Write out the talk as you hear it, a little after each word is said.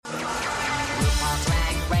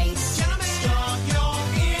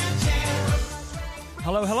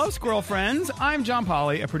Hello, hello, squirrel friends. I'm John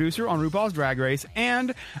Polly, a producer on RuPaul's Drag Race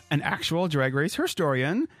and an actual Drag Race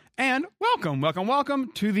historian. And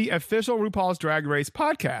welcome to the official RuPaul's Drag Race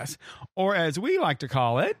podcast, or as we like to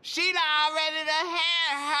call it, She already done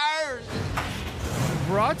had hers.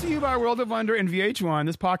 Brought to you by World of Wonder and VH1,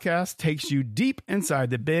 this podcast takes you deep inside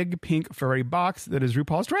the big pink furry box that is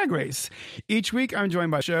RuPaul's Drag Race. Each week, I'm joined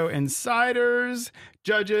by show insiders,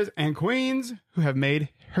 judges, and queens who have made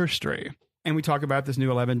history. And we talk about this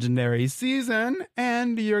new legendary season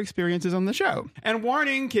and your experiences on the show. And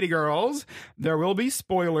warning, kitty girls, there will be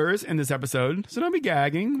spoilers in this episode, so don't be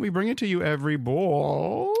gagging. We bring it to you every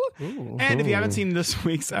bowl. And if you haven't seen this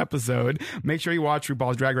week's episode, make sure you watch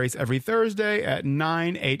RuPaul's Drag Race every Thursday at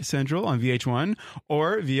 8 Central on VH1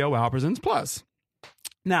 or via Wow Presents Plus.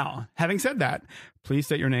 Now, having said that, please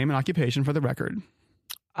state your name and occupation for the record.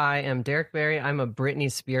 I am Derrick Barry. I'm a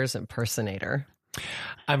Britney Spears impersonator.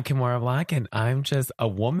 I'm Kimora Blac, and I'm just a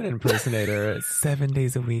woman impersonator 7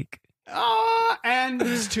 days a week. And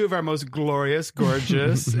these two of our most glorious,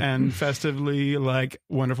 gorgeous, and festively,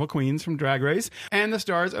 wonderful queens from Drag Race. And the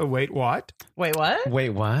stars of Wait What? Wait, what? Wait,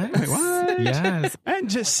 what? Wait, what? Yes. And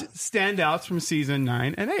just standouts from season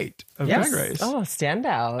 9 and 8 of Drag Race. Oh,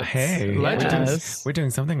 standouts. Hey. Legends. We're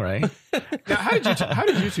doing something right. Now, how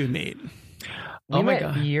did you two meet? We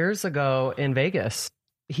met years ago in Vegas.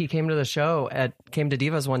 He came to the show came to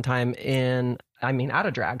Divas one time out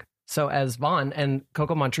of drag. So as Vaughn, and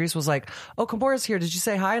Coco Montrese was like, "Oh, Kimora's here. Did you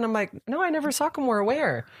say hi?" And I'm like, "No, I never saw Kimora.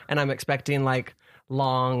 Where?" And I'm expecting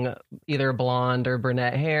long, either blonde or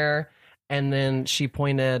brunette hair. And then she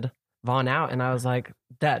pointed Vaughn out, and I was like,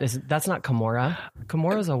 that's not Kimora.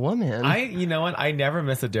 Kimora's a woman. You know what? I never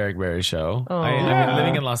miss a Derrick Barry show. Oh. I mean,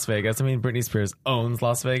 living in Las Vegas, Britney Spears owns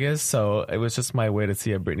Las Vegas, so it was just my way to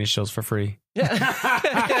see a Britney shows for free. Yeah.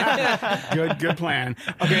 Good plan.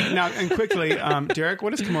 Okay, now, and quickly, Derrick,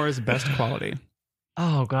 what is Kimora's best quality?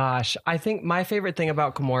 Oh, gosh. I think my favorite thing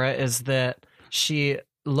about Kimora is that she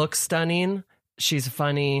looks stunning, she's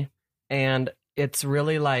funny, and it's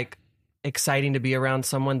really exciting to be around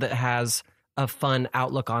someone that has a fun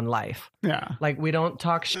outlook on life. Yeah. We don't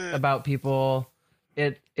talk about people.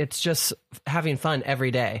 It's just having fun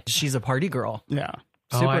every day. She's a party girl. Yeah.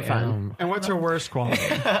 Super fun. And what's her worst quality?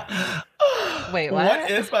 Wait, what?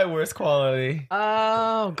 What is my worst quality?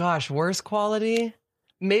 Oh, gosh. Worst quality?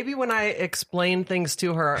 Maybe when I explain things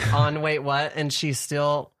to her on Wait What, and she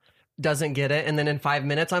still doesn't get it. And then in 5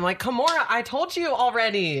 minutes, I'm like, Kimora, I told you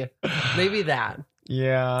already. Maybe that.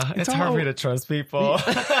 Yeah, it's hard for me to trust people.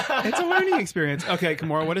 It's a learning experience. Okay,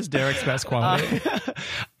 Kimora, what is Derrick's best quality?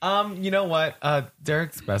 You know what?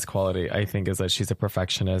 Derrick's best quality, I think, is that she's a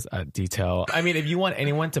perfectionist at detail. I mean, if you want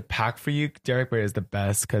anyone to pack for you, Derrick Barry is the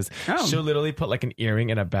best because she'll literally put an earring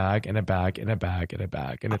in a bag, in a bag, in a bag, in a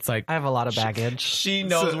bag. And it's I have a lot of baggage. She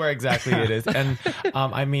knows where exactly it is. And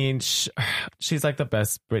she's the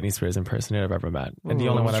best Britney Spears impersonator I've ever met. And the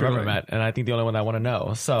only one I've ever met. And I think the only one I want to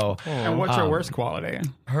know. So, and what's her worst quality?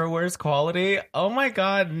 Her worst quality? Oh my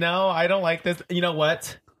God, no, I don't like this. You know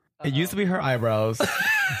what? It used to be her eyebrows.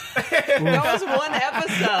 That was one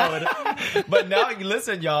episode. But now,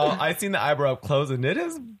 listen, y'all, I seen the eyebrow up close and it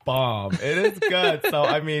is bomb. It is good. So,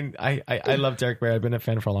 I love Derrick Barry. I've been a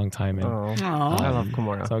fan for a long time. And, I love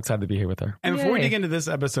Kimora. So excited to be here with her. And before we dig into this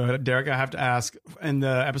episode, Derrick, I have to ask, in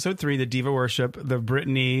the episode 3, the Diva Worship, the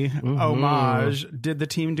Britney homage, did the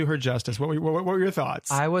team do her justice? What were your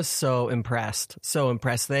thoughts? I was so impressed.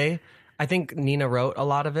 I think Nina wrote a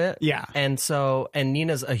lot of it. Yeah. And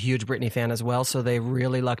Nina's a huge Britney fan as well. So they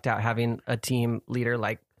really lucked out having a team leader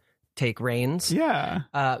take reins. Yeah.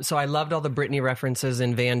 So I loved all the Britney references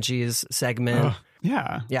in Vanjie's segment.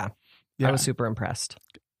 Yeah. I was super impressed.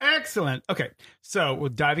 Excellent. Okay. So we're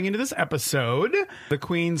diving into this episode. The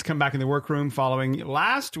queens come back in the workroom following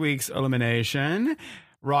last week's elimination.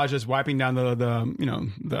 Raja's wiping down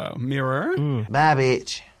the mirror. Bye,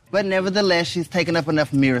 bitch. But nevertheless, she's taken up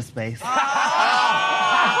enough mirror space.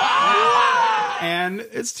 And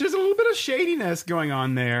there's a little bit of shadiness going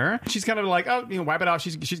on there. She's kind of wipe it off.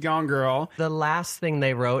 She's gone, girl. The last thing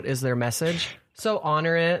they wrote is their message. So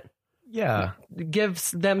honor it. Yeah.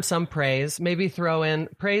 Gives them some praise. Maybe throw in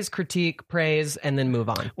praise, critique, praise, and then move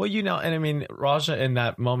on. Well, and Raja in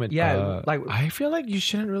that moment, I feel like you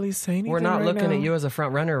shouldn't really say anything. We're not looking now. at you as a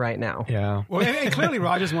front runner right now. Yeah. Well, and clearly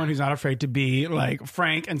Raja's one who's not afraid to be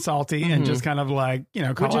frank and salty and just kind of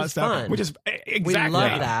call out stuff. Fun. Which is exactly. We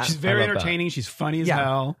love that. She's very love entertaining. She's funny as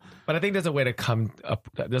hell. But I think there's a way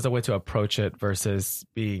to approach it versus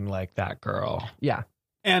being like that girl. Yeah.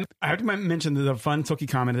 And I have to mention the fun Silky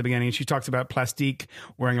comment at the beginning. She talks about Plastique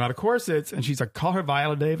wearing a lot of corsets, and she's like, call her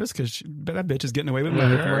Viola Davis because that bitch is getting away with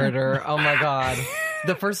murder. Oh my God.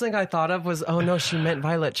 The first thing I thought of was, oh no, she meant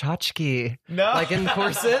Violet Chachki. No. Like in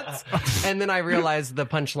corsets. And then I realized the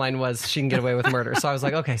punchline was she can get away with murder. So I was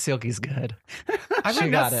like, okay, Silky's good. I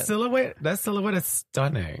think that silhouette is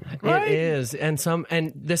stunning. Right? It is.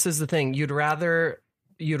 And this is the thing. You'd rather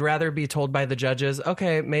be told by the judges,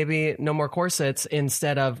 okay, maybe no more corsets,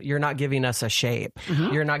 instead of you're not giving us a shape.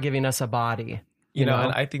 Mm-hmm. You're not giving us a body. You know?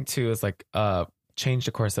 And I think too is like change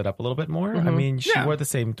the corset up a little bit more. Mm-hmm. I mean, she wore the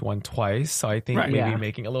same one twice, so I think maybe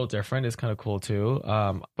making it a little different is kind of cool too.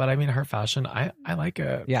 But I mean, her fashion, I like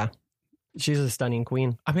it. Yeah, she's a stunning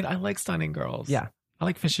queen. I mean, I like stunning girls. Yeah. I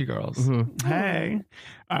like fishy girls. Mm-hmm. Hey,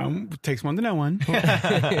 takes one to know one.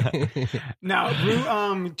 Now,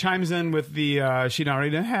 Rue chimes in with the she'd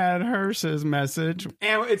already had hers message.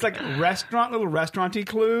 And it's like little restaurant-y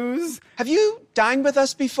clues. Have you dined with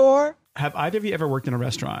us before? Have either of you ever worked in a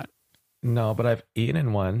restaurant? No, but I've eaten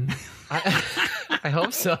in one. I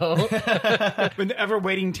hope so. Been ever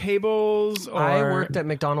waiting tables? Or... I worked at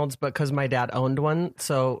McDonald's because my dad owned one.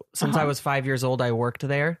 So since I was 5 years old, I worked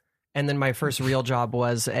there. And then my first real job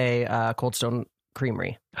was a Cold Stone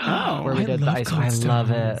Creamery. Oh, where we did the ice cream. I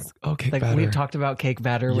love it. Oh, cake batter. We talked about cake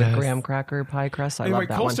batter with graham cracker pie crust. I love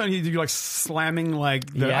that Cold one. Stone, you like slamming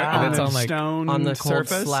like the stone on the cold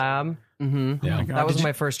surface? slab. Mm-hmm. Yeah. That was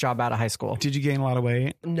my first job out of high school. Did you gain a lot of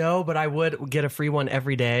weight? No, but I would get a free one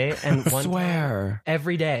every day. And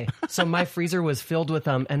every day. So my freezer was filled with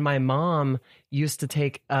them. And my mom used to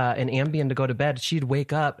take an Ambien to go to bed. She'd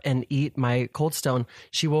wake up and eat my Cold Stone.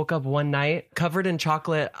 She woke up one night covered in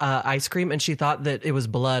chocolate ice cream, and she thought that it was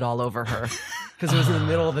blood all over her because it was in the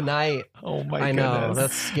middle of the night. Oh my goodness. I know,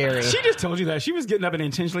 that's scary. She just told you that. She was getting up and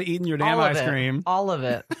intentionally eating your damn ice cream. All of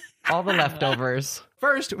it. All the leftovers.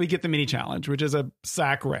 First, we get the mini challenge, which is a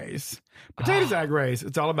sack race. Potato sack race.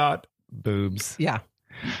 It's all about boobs. Yeah.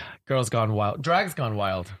 Girls Gone Wild. Drag's Gone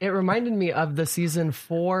Wild. It reminded me of the season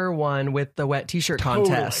 4 one with the wet t-shirt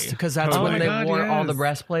contest, because that's when they wore all the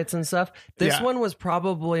breastplates and stuff. This one was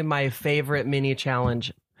probably my favorite mini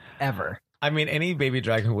challenge ever. I mean, any baby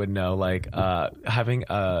drag who would know, like, having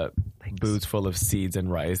boots full of seeds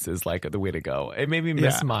and rice is like the way to go. It made me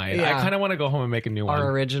miss mine. Yeah. I kind of want to go home and make a new one. Our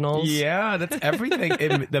originals. Yeah, that's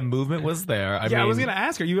everything. The movement was there. I mean, I was going to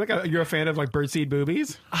ask, are you you're a fan of like birdseed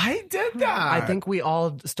boobies? I did that. I think we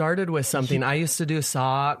all started with something. I used to do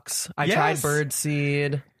socks. I tried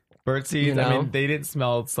birdseed. Birdseeds, I mean, they didn't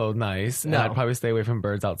smell so nice. No. And I'd probably stay away from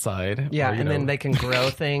birds outside. Yeah, and then they can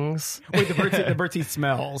grow things. Wait, the birdseed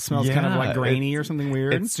smells kind of like grainy or something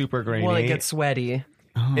weird? It's super grainy. Well, it gets sweaty.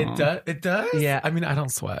 Oh. It does? Yeah. I mean, I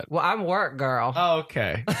don't sweat. Well, I'm work girl. Oh,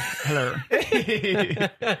 okay. Hello.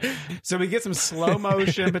 So we get some slow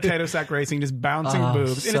motion potato sack racing, just bouncing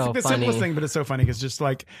boobs. And it's the simplest thing, but it's so funny because just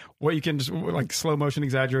like what you can just like slow motion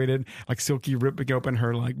exaggerated, like Silky ripping open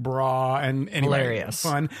her like bra and hilarious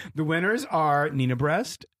fun. The winners are Nina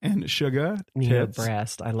Breast and Suga. Nina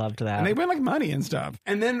Breast. I loved that. And they win like money and stuff.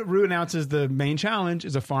 And then Rue announces the main challenge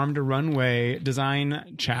is a farm to runway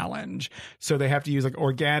design challenge. So they have to use like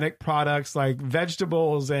organic products like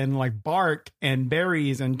vegetables and like bark and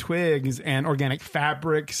berries and twigs and organic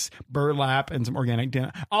fabrics, burlap, and some organic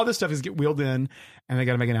denim. All this stuff is get wheeled in, and they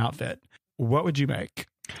got to make an outfit. What would you make?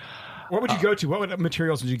 What would you go to? What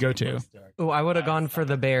materials would you go to? Oh, I would have gone for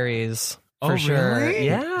the berries. For sure. Really?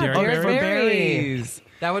 Yeah. Derrick berries.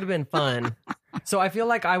 That would have been fun. So I feel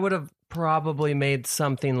like I would have probably made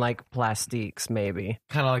something like plastiques, maybe.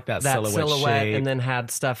 Kind of like that silhouette shape. And then had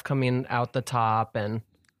stuff coming out the top and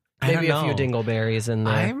maybe a few dingleberries in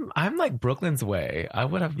there. I'm like Brooklyn's way. I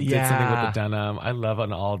would have did something with the denim. I love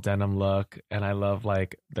an all denim look, and I love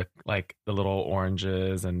like the little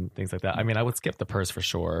oranges and things like that. I mean, I would skip the purse for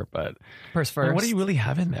sure, but purse first. I mean, what do you really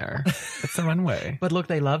have in there? It's the runway. But look,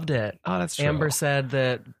 they loved it. Oh, that's true. Amber said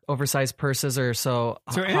that oversized purses are so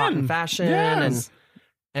hot in fashion,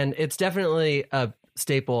 and it's definitely a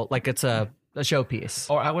staple. Like it's a showpiece.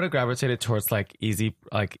 Or I would have gravitated towards like easy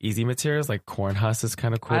materials, like corn husk is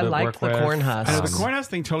kind of cool. I liked the corn husk. The corn husk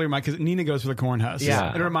thing totally reminded, because Nina goes for the corn husk.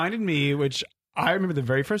 Yeah. It reminded me, which I remember the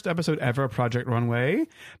very first episode ever of Project Runway.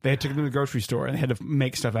 They had taken them to the grocery store and they had to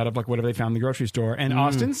make stuff out of like whatever they found in the grocery store. And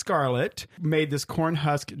Austin Scarlett made this corn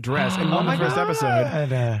husk dress in one of the first episode.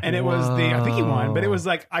 And it was I think he won, but it was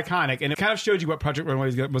like iconic. And it kind of showed you what Project Runway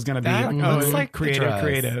was going to be. Looks like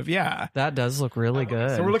creative. Yeah. That does look really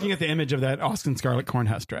good. So we're looking at the image of that Austin Scarlett corn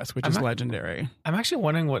husk dress, which is legendary. I'm actually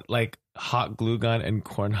wondering what like hot glue gun and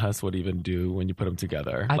corn husk would even do when you put them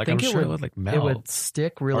together. I think it would like melt. It would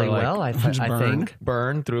stick really well. I think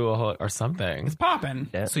burn through a hole or something. It's popping.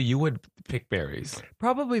 Yeah. So you would pick berries.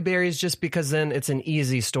 Probably berries, just because then it's an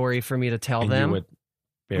easy story for me to tell them. What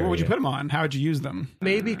would you put them on? How would you use them?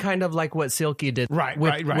 Maybe kind of like what Silky did. Right.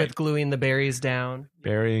 With gluing the berries down.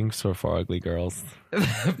 Burying for ugly girls.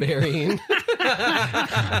 Burying.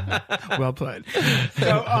 Well put.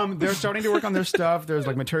 So they're starting to work on their stuff. There's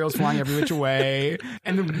like materials flying every which way.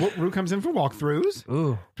 And then Rue comes in for walkthroughs.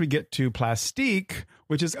 Ooh. We get to Plastique,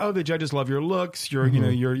 which is, the judges love your looks.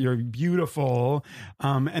 You're beautiful.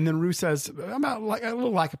 And then Rue says about like a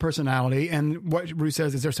little lack of personality. And what Rue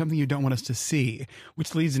says is, there something you don't want us to see,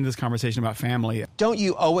 which leads into this conversation about family. Don't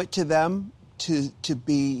you owe it to them to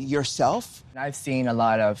be yourself? I've seen a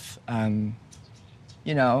lot of,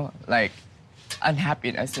 like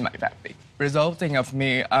unhappiness in my family, resulting of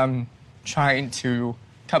me trying to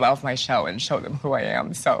come out of my shell and show them who I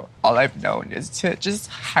am. So all I've known is to just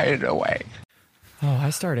hide it away. Oh,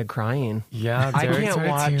 I started crying. Yeah,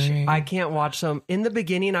 I can't watch them. In the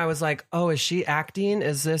beginning, I was like, oh, is she acting?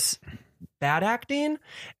 Is this bad acting?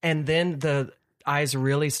 And then the eyes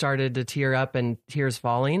really started to tear up and tears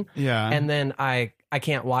falling. Yeah. And then I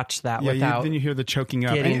can't watch that without then you hear the choking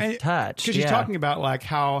up. Getting touched. Because she's talking about like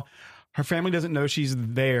how her family doesn't know she's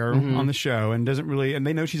there on the show and doesn't really, and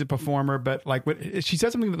they know she's a performer, but like she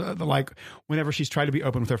said something like whenever she's tried to be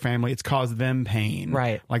open with her family, it's caused them pain.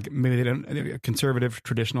 Right. Like maybe they don't, a conservative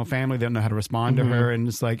traditional family, they don't know how to respond to her. And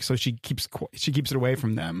it's like, so she keeps it away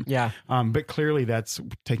from them. Yeah. But clearly that's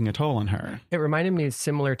taking a toll on her. It reminded me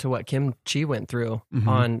similar to what Kim Chi went through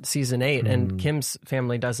on season 8. And Kim's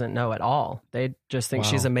family doesn't know at all. They just think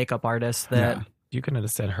she's a makeup artist that... Yeah. You can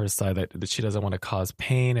understand her side that she doesn't want to cause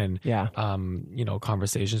pain and,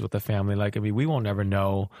 conversations with the family. Like, I mean, we won't ever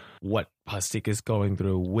know what Plastique is going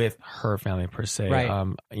through with her family per se. Right.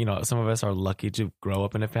 Some of us are lucky to grow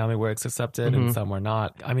up in a family where it's accepted and some are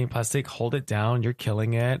not. I mean, Plastique, hold it down. You're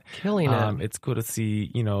killing it. It's cool to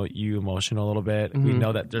see, you emotional a little bit. We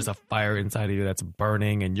know that there's a fire inside of you that's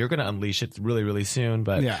burning and you're going to unleash it really, really soon.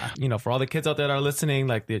 But, for all the kids out there that are listening,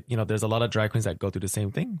 like, there's a lot of drag queens that go through the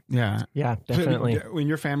same thing. Yeah. Yeah, definitely. When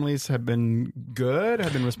your families have been good,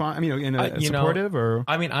 have been supportive, or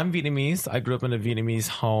I'm Vietnamese. I grew up in a Vietnamese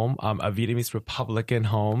home, a Vietnamese Republican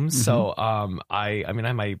home. So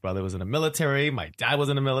my brother was in the military. My dad was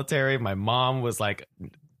in the military. My mom was like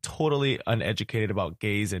totally uneducated about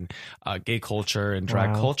gays and gay culture and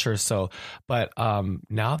drag culture. So, but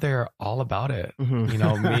now they're all about it.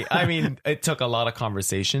 It took a lot of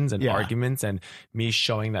conversations and arguments and me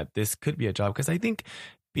showing that this could be a job, because I think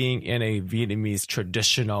being in a Vietnamese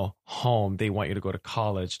traditional home, they want you to go to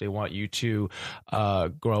college. They want you to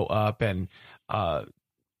grow up and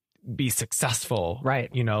be successful. Right.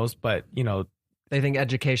 But they think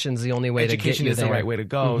education's the only way to get you there. Education is the right way to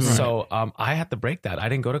go. Mm-hmm. So I had to break that. I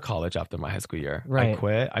didn't go to college after my high school year. Right. I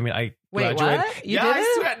quit. I mean, I graduated. What? You did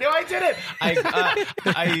it? No, I did it.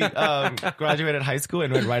 I graduated high school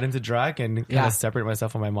and went right into drag and kind of separated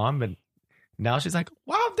myself from my mom. But now she's like,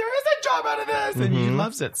 wow, there is a job out of this. And she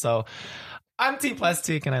loves it. So I'm Team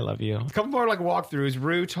Plastique and I love you. A couple more like walkthroughs.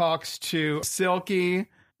 Rue talks to Silky.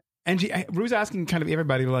 And Rue's asking kind of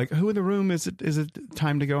everybody, like, who in the room is it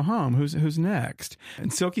time to go home? Who's next?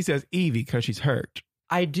 And Silky says Evie because she's hurt.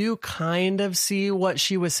 I do kind of see what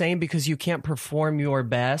she was saying, because you can't perform your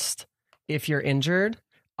best if you're injured.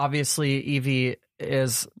 Obviously, Evie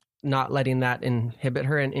is not letting that inhibit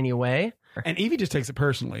her in any way. And Evie just takes it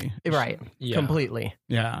personally. Right. Yeah. Completely.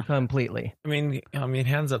 Yeah. Completely. I mean,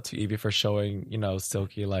 hands up to Evie for showing,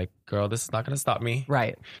 Silky, like, girl, this is not going to stop me.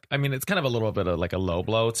 Right. I mean, it's kind of a little bit of like a low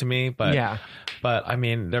blow to me, but I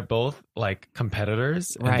mean, they're both like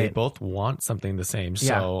competitors and they both want something the same.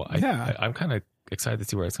 So I'm kind of excited to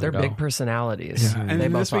see where it's going to go. They're big personalities. Yeah.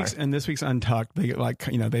 And this week's Untucked, they like,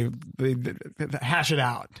 they hash it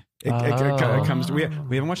out. It comes to, we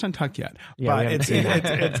haven't watched Untucked yet, but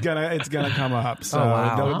it's gonna come up. So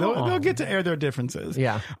they'll get to air their differences.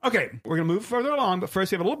 Yeah. Okay, we're gonna move further along, but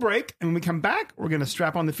first we have a little break, and when we come back, we're gonna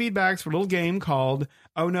strap on the feedbacks for a little game called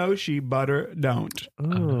 "Oh No, She Butter Don't."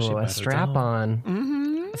 Ooh, a strap on.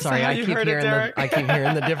 Mm-hmm. Sorry, I keep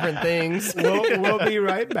hearing the different things. We'll be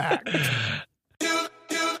right back.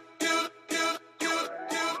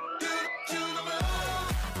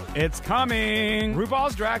 It's coming!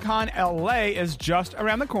 RuPaul's DragCon LA is just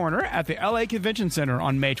around the corner at the LA Convention Center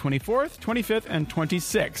on May 24th, 25th, and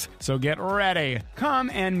 26th. So get ready. Come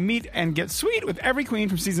and meet and get sweet with every queen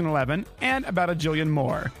from season 11 and about a jillion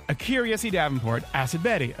more. Akira Yessie Davenport, Acid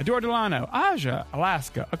Betty, Adore Delano, Aja,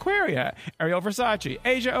 Alaska, Aquaria, Ariel Versace,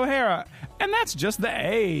 Asia O'Hara, And that's just the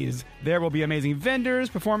A's. There will be amazing vendors,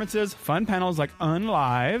 performances, fun panels like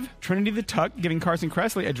Unlive, Trinity the Tuck giving Carson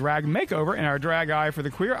Kressley a drag makeover in our Drag Eye for the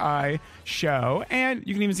Queer Eye show, and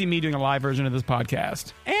you can even see me doing a live version of this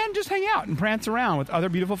podcast. And just hang out and prance around with other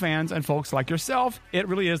beautiful fans and folks like yourself. It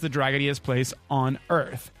really is the draggiest place on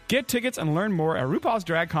earth. Get tickets and learn more at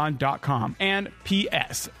RuPaulsDragCon.com. And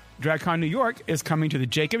P.S. DragCon New York is coming to the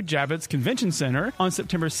Jacob Javits Convention Center on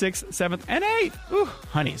September 6th, 7th, and 8th. Ooh,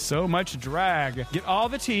 honey, so much drag. Get all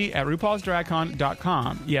the tea at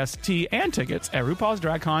RuPaulsDragCon.com. Yes, tea and tickets at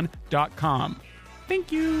RuPaulsDragCon.com.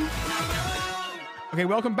 Thank you. Okay,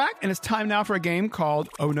 welcome back, and it's time now for a game called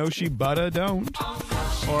Oh No She Butta Don't,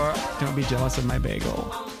 or Don't Be Jealous of My Bagel.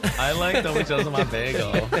 I like Don't Be Jealous of My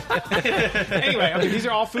Bagel. Anyway, okay, these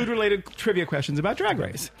are all food-related trivia questions about Drag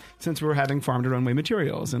Race, since we're having farm to runway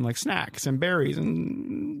materials and like snacks and berries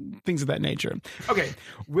and things of that nature. Okay,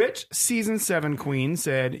 which season 7 queen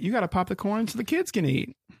said, "You got to pop the corn so the kids can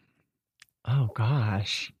eat"? Oh,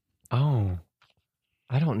 gosh. Oh.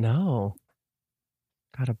 I don't know.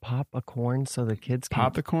 Gotta pop a corn so the kids can...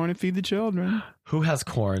 Pop the corn and feed the children. Who has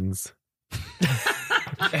corns?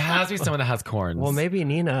 It has to be someone that has corns. Well, maybe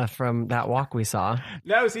Nina from that walk we saw.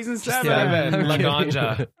 No, season 7.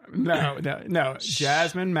 Laganja. No.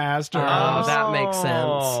 Jasmine Masters. Oh, that makes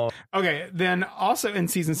sense. Okay, then also in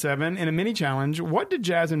season 7, in a mini challenge, what did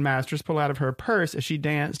Jasmine Masters pull out of her purse as she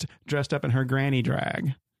danced dressed up in her granny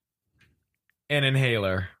drag? An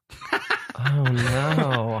inhaler. Oh,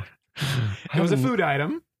 no. It was a food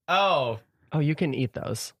item. Oh, you can eat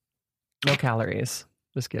those. No calories.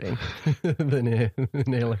 Just kidding. The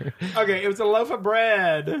nailer. Okay, it was a loaf of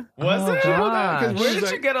bread. Was it? Gosh. Where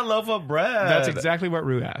did you get a loaf of bread? That's exactly what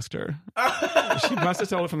Rue asked her. She must have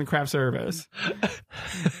stole it from the craft service.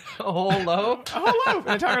 A whole loaf? A whole loaf,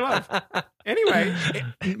 an entire loaf. Anyway,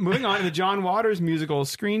 moving on to the John Waters musical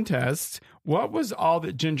screen test. What was all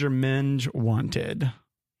that Ginger Minge wanted?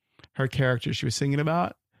 Her character she was singing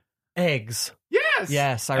about? Eggs. Yes.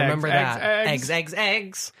 Yes, I remember that. Eggs.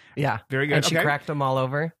 Eggs. Yeah. Very good. And she cracked them all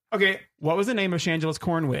over. Okay, what was the name of Shangela's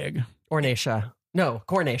corn wig? Ornacia. No,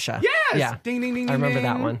 Cornacia. Yes. Yeah. Ding, ding, ding, I remember ding.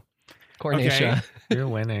 that one. Cornacia. Okay. You're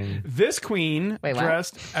winning. This queen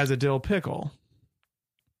dressed as a dill pickle.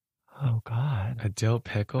 Oh, God. A dill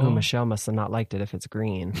pickle? Oh, Michele must have not liked it if it's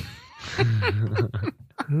green.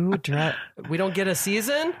 We don't get a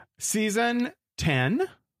season? Season 10.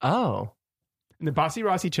 Oh. In the Bossy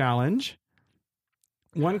Rossi Challenge,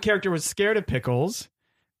 one character was scared of pickles,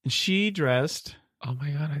 and she dressed Oh my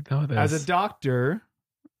God, I know this. as a doctor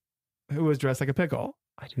who was dressed like a pickle.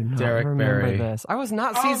 I do not Derrick remember Barry. this. I was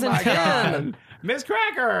not Oh season my 10. God. Miss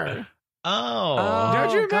Cracker. Oh.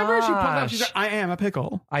 Don't you remember? She pulled up. She gosh. said, "I am a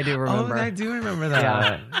pickle." I do remember. Oh, I do remember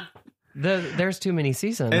that. There's too many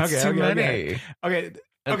seasons. It's too many.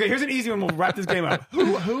 Okay, here's an easy one. We'll wrap this game up.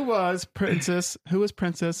 Who was Princess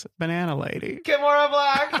Banana Lady? Kimora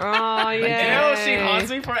Blac. Oh, yeah. Ew, she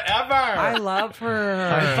haunts me forever. I love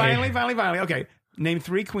her. Finally. Okay, name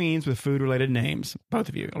 3 queens with food-related names. Both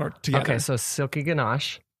of you, or together. Okay, so Silky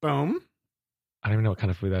Ganache. Boom. I don't even know what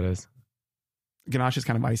kind of food that is. Ganache is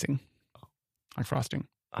kind of icing, like frosting.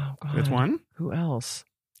 Oh, God. That's one. Who else?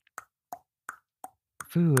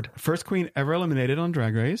 Food. First queen ever eliminated on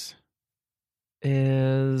Drag Race.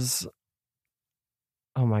 Is...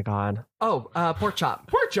 Oh, my God. Oh, pork chop.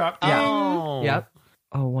 Pork chop. Yeah. Oh. Yep.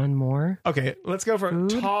 Oh, one more. Okay, let's go for Food?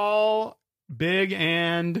 tall, big,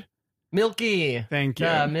 and... Milky. Thank you.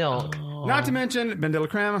 Milk. Oh. Not to mention Ben de la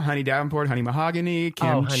Creme, Honey Davenport, Honey Mahogany,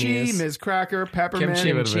 Oh, Kimchi, Honeys. Ms. Cracker, Peppermint,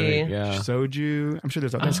 Kimchi would have been, Kimchi. yeah. Soju. I'm sure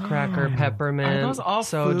there's others. Miss Cracker, Oh. Peppermint, Are those all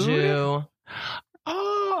Soju.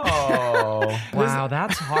 Oh. Wow,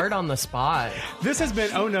 that's hard on the spot. This has been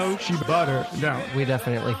Oh No, She Butter. No. We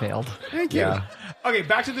definitely failed. Thank you. Yeah. Okay,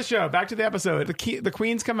 back to the show. Back to the episode. The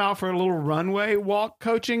queens come out for a little runway walk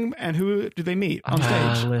coaching, and who do they meet on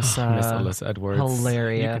stage? Miss Alyssa. Alyssa Edwards.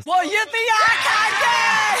 Hilarious. Well, you think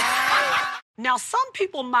I can? Now, some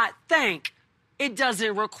people might think it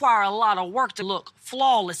doesn't require a lot of work to look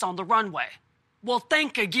flawless on the runway. Well,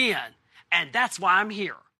 think again, and that's why I'm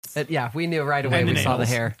here. Yeah, we knew right away. And the We saw the nails.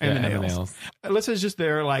 hair. And Yeah, the and the nails. nails. Alyssa's just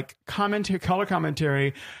there, like, color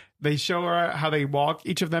commentary. They show her how they walk,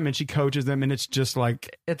 each of them, and she coaches them, and it's just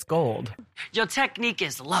like... It's gold. Your technique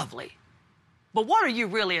is lovely. But what are you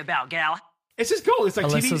really about, gal? It's just gold. It's like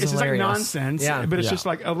TV. Alyssa's It's just like hilarious. nonsense. Yeah. But it's Yeah. just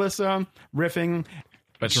like Alyssa riffing.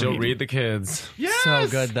 But she'll read the kids. Yes! So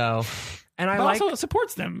good, though. And I But like... also it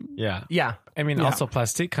supports them. Yeah. Yeah. I mean, Yeah. also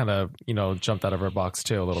Plastique kind of, jumped out of her box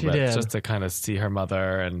too a little She bit. did. Just to kind of see her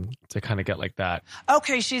mother and to kind of get like that.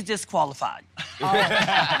 Okay, she's disqualified.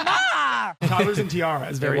 My tiara. Toddlers and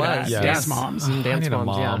tiaras. Very nice. Yes. Dance moms. I Dance need a moms,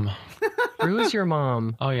 mom. yeah. Rue's your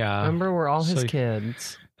mom. Oh, yeah. Remember, we're all his So-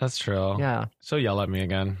 kids. That's true. Yeah. She'll yell at me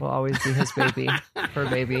again. We'll always be his baby. Her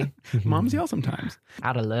baby. Moms yell sometimes.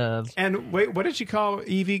 Out of love. And wait, what did she call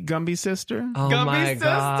Evie? Gumby's sister? Oh Gumby's my sister!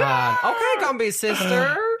 God. Okay, Gumby's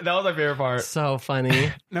sister. That was my favorite part. So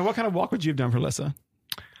funny. Now, what kind of walk would you have done for Lissa?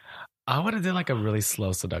 I would have did like a really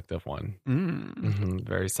slow, seductive one.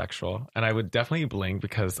 Very sexual. And I would definitely blink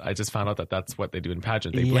because I just found out that that's what they do in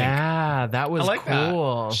pageant. They blink. Yeah, that was I like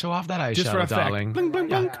cool. that. Show off that eyeshadow, Just for effect. darling. Blink, blink,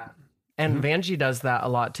 blink. And Vanjie does that a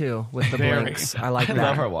lot too with the Very. blinks. I like I that.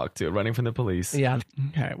 love her walk too, running from the police. Yeah.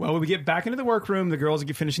 Okay. Well, we get back into the workroom. The girls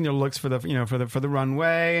are finishing their looks for the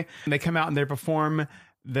runway. And they come out and they perform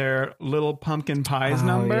their little pumpkin pies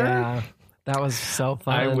number. Yeah. That was so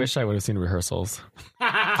fun. I wish I would have seen rehearsals.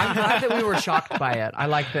 I'm glad that we were shocked by it. I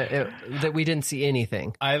like that we didn't see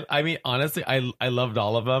anything. I mean, honestly, I loved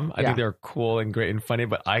all of them. I think they were cool and great and funny,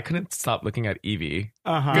 but I couldn't stop looking at Evie.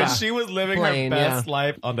 Because she was living Plain, her best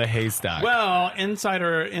life on the haystack. Well,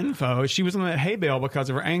 insider info, she was on the hay bale because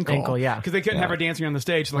of her ankle. Yeah. Because they couldn't have her dancing on the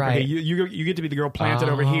stage. Like, Right. okay, you get to be the girl planted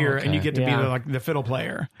over here, and you get to be Yeah. the fiddle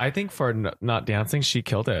player. I think for not dancing, she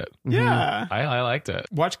killed it. Yeah. I liked it.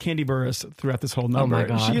 Watch Candy Burris throughout this whole number. my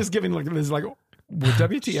God. She is giving like this like, well,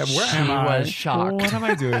 WTF, where am I? was shocked. What am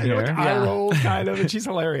I doing here? Eye roll kind of, and she's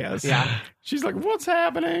hilarious. Yeah. She's like, what's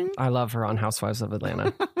happening? I love her on Housewives of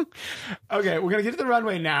Atlanta. Okay, we're going to get to the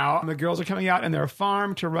runway now. The girls are coming out in their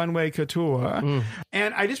farm to runway couture.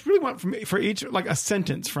 And I just really want for each, like a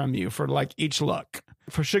sentence from you for like each look.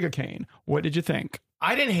 For Sugarcane, what did you think?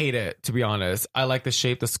 I didn't hate it, to be honest. I like the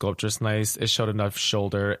shape. The sculpture's nice. It showed enough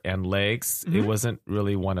shoulder and legs. It wasn't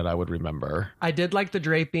really one that I would remember. I did like the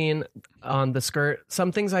draping on the skirt.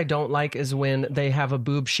 Some things I don't like is when they have a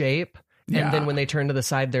boob shape. Yeah. And then when they turn to the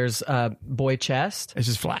side, there's a boy chest. It's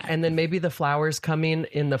just flat. And then maybe the flowers coming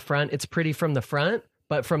in the front. It's pretty from the front,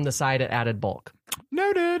 but from the side, it added bulk.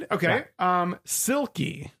 Noted. Okay.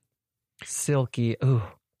 Silky. Silky. Ooh.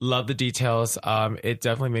 Love the details. It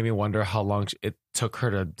definitely made me wonder how long it took her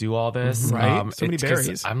to do all this. Right. So many 'cause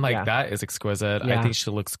berries. I'm like, that is exquisite. Yeah. I think she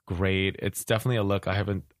looks great. It's definitely a look I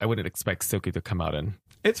wouldn't expect Silky to come out in.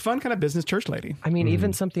 It's fun, kind of business church lady. I mean,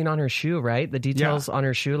 even something on her shoe, right? The details on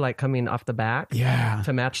her shoe, like coming off the back Yeah.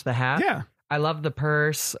 to match the hat. Yeah. I love the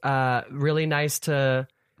purse. Really nice to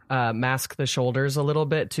mask the shoulders a little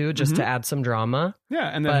bit too, just to add some drama. Yeah.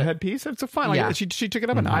 And the But- headpiece, it's a fun. Like, Yeah. she took it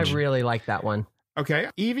up a I notch. really like that one. Okay.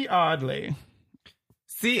 Evie Oddly.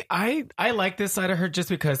 See, I like this side of her just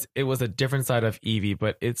because it was a different side of Evie,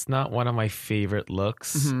 but it's not one of my favorite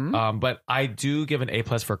looks. But I do give an A+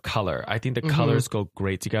 for color. I think the colors go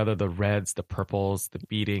great together. The reds, the purples, the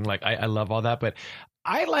beading. Like I love all that. But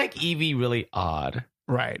I like Evie really odd.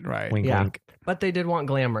 Right. Wink, Yeah. wink. But they did want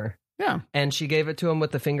glamour. Yeah. And she gave it to him with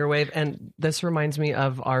the finger wave. And this reminds me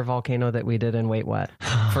of our volcano that we did in Wait What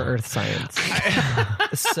for Earth Science.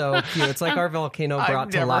 So cute. It's like our volcano brought I've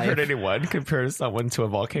to never life. heard anyone compare someone to a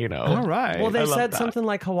volcano. All right. Well, they I love said that. something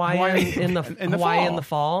like Hawaii in the Hawaii in the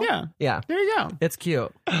fall. Yeah. Yeah. There you go. It's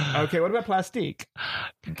cute. Okay. What about Plastique?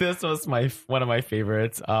 This was one of my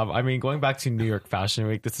favorites. I mean, going back to New York Fashion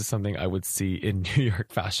Week, this is something I would see in New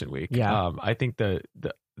York Fashion Week. Yeah. I think the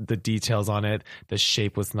details on it, the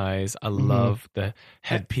shape was nice. I love the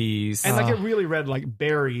headpiece. And like it really read like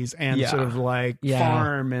berries and Yeah. sort of like Yeah.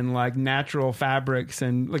 farm and like natural fabrics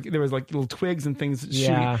and like there was like little twigs and things.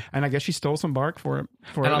 Yeah. And I guess she stole some bark for it.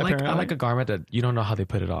 And I like apparently. a garment that you don't know how they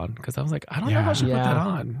put it on, because I was like, I don't know how she put that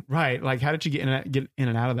on. Right. Like how did you get in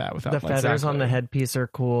and out of that without The like, feathers on the exactly. headpiece are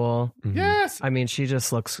cool. Yes. I mean, she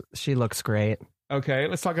looks great. Okay.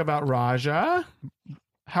 Let's talk about Raja.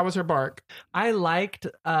 How was her bark? I liked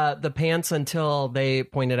the pants until they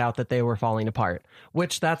pointed out that they were falling apart,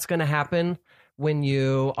 which that's going to happen when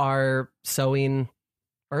you are sewing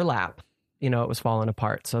burlap. You know, it was falling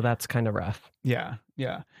apart. So that's kind of rough. Yeah.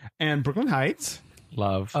 Yeah. And Brooklyn Heights.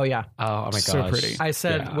 Love. Oh, yeah. Oh my gosh. So pretty. I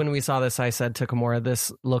said, Yeah. when we saw this, I said to Kimora,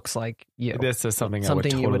 this looks like you. This is something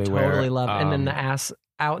Something I you would would totally totally wear. love. And then the ass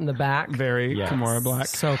out in the back. Very Yes. Kimora Blac.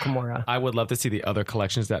 So Kimora. I would love to see the other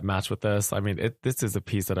collections that match with this. I mean, this is a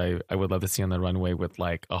piece that I would love to see on the runway with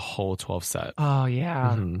like a whole 12 set. Oh,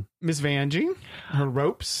 yeah. Miss Vanjie. Her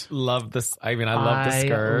ropes. Love this. I mean, I love the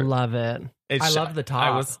skirt. I love it. I love the top.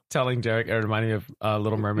 I was telling Derrick, it reminded me of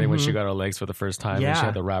Little Mermaid when she got her legs for the first time and she Yeah.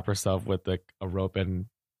 had to wrap herself with a rope and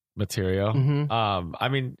material. I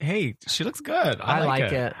mean, hey, she looks good. I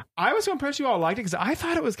like it. I was so impressed you all liked it because I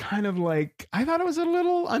thought it was kind of like, I thought it was a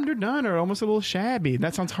little underdone or almost a little shabby.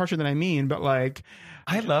 That sounds harsher than I mean, but like,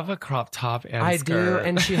 I love a crop top and I skirt. do,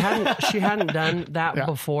 and she hadn't done that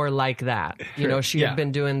before like that. You know, she had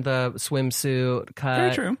been doing the swimsuit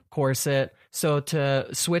cut, corset. So to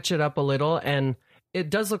switch it up a little, and it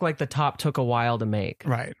does look like the top took a while to make.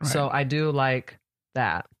 Right. So I do like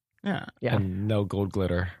that. Yeah. And no gold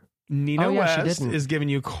glitter. Nina West is giving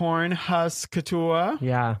you corn husk couture.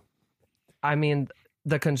 Yeah. I mean,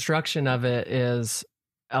 the construction of it is,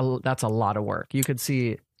 that's a lot of work. You could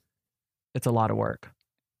see it's a lot of work.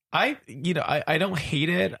 I don't hate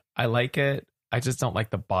it. I like it. I just don't like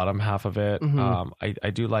the bottom half of it. I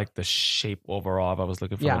do like the shape overall. If I was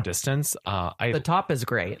looking from a distance, the top is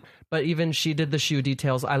great, but even she did the shoe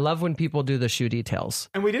details. I love when people do the shoe details.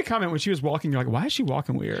 And we did comment when she was walking. You're like, why is she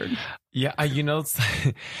walking weird? Yeah,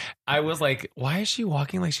 I was like, why is she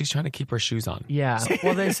walking like she's trying to keep her shoes on? Yeah.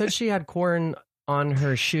 Well, they said she had corn on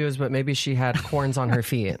her shoes, but maybe she had corns on her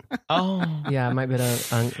feet. Oh, yeah, it might be a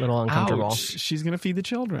little uncomfortable. Ouch. She's gonna feed the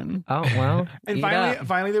children. Oh well. And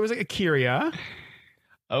finally, there was Akira.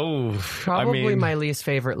 Oh, probably my least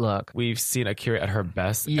favorite look. We've seen Akira at her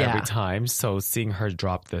best every time, so seeing her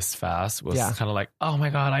drop this fast was kind of like, oh my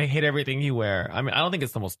god, I hate everything you wear. I mean, I don't think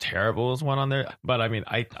it's the most terrible one on there, but I mean,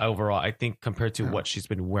 I think compared to what she's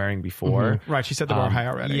been wearing before, right? She set the bar high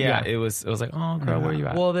already. Yeah, it was like, oh girl, where are you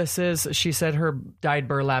at? Well, she said her dyed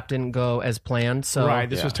burlap didn't go as planned, so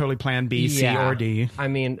this was totally plan B, C, or D. I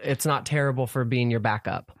mean, it's not terrible for being your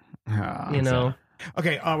backup. You know.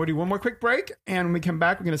 Okay, we'll do one more quick break, and when we come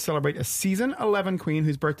back, we're going to celebrate a season 11 queen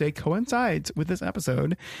whose birthday coincides with this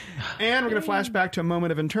episode, and we're going to flash back to a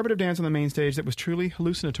moment of interpretive dance on the main stage that was truly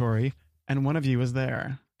hallucinatory, and one of you was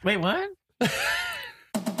there. Wait, what?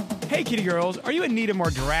 Hey, kitty girls, are you in need of more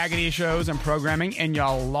draggedy shows and programming in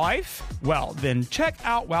your life? Well, then check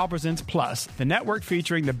out WoW Presents Plus, the network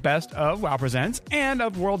featuring the best of WoW Presents and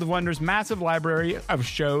of World of Wonder's massive library of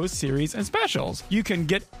shows, series, and specials. You can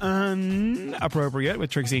get inappropriate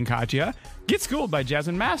with Trixie and Katya, get schooled by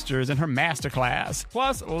Jasmine Masters in her masterclass,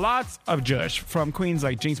 plus lots of Jush from queens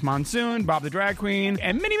like Jinx Monsoon, Bob the Drag Queen,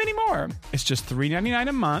 and many, many more. It's just $3.99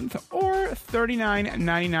 a month or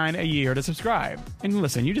 $39.99 a year to subscribe. And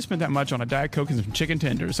listen, you just spent that much on a Diet Coke and some chicken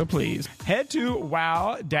tenders, so please head to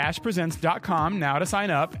wow-presents.com now to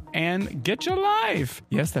sign up and get your life.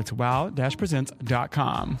 Yes, that's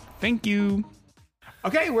wow-presents.com. Thank you.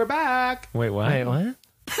 Okay, we're back. Wait, what?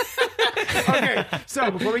 Okay,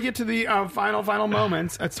 so before we get to the final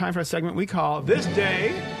moments, it's time for a segment we call This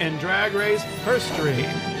Day in Drag Race History,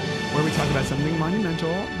 where we talk about something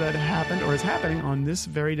monumental that happened or is happening on this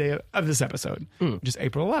very day of this episode, which is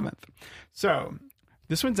April 11th. So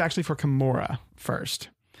this one's actually for Kimora first.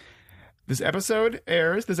 This episode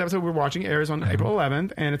we're watching airs on April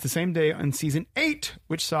 11th, and it's the same day on season 8,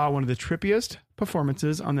 which saw one of the trippiest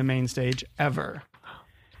performances on the main stage ever.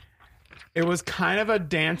 It was kind of a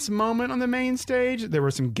dance moment on the main stage. There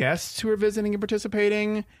were some guests who were visiting and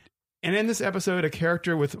participating. And in this episode, a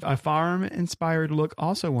character with a farm-inspired look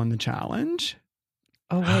also won the challenge.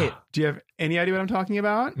 Oh, wait. Do you have any idea what I'm talking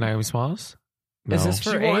about? Naomi Smalls? No. Is this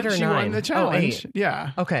for 8 or 9? She won the challenge. Oh, 8.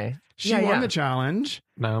 Yeah. Okay. She won the challenge.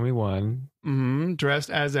 Naomi won. Dressed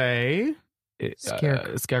as a...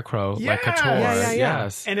 Scarecrow, yeah. like Couture. Yeah.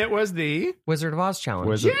 Yes. And it was the Wizard of Oz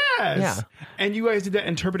challenge. Yes. Yeah. And you guys did that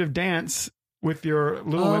interpretive dance with your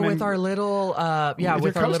little women. With our little,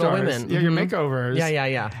 with our little women. Yeah, your makeovers.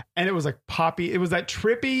 Yeah. And it was like poppy. It was that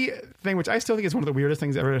trippy thing, which I still think is one of the weirdest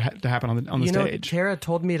things ever to happen on the stage. Tara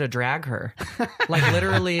told me to drag her. Like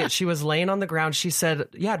literally, she was laying on the ground. She said,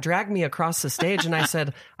 yeah, drag me across the stage. And I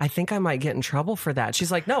said, I think I might get in trouble for that.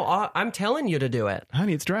 She's like, no, I'm telling you to do it.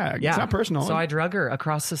 Honey, it's drag. Yeah. It's not personal. So I drug her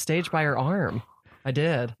across the stage by her arm. I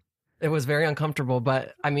did. It was very uncomfortable,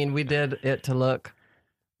 but I mean, we did it to look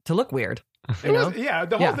weird.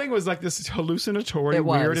 The whole thing was like this hallucinatory,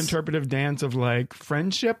 weird interpretive dance of like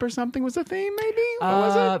friendship or something was the theme, maybe? What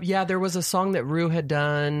was it? Yeah, there was a song that Rue had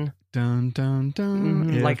done. Dun, dun, dun.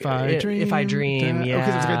 If I dream, dun. yeah.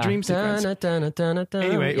 Okay, so it's like a dream sequence.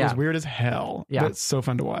 Anyway, it was weird as hell. Yeah. But so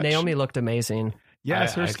fun to watch. Naomi looked amazing.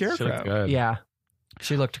 Yes, her scarecrow. Yeah,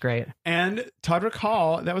 she looked great. And Todrick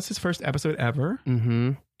Hall, that was his first episode ever.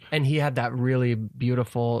 Mm-hmm. And he had that really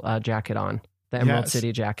beautiful jacket on, the Emerald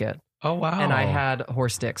City jacket. Oh, wow. And I had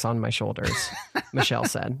horse sticks on my shoulders. Michele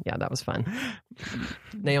said. Yeah, that was fun.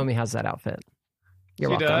 Naomi has that outfit. You're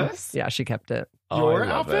welcome. Does? Yeah, she kept it. Your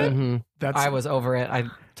outfit? Mm-hmm. I was over it. I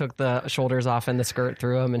took the shoulders off and the skirt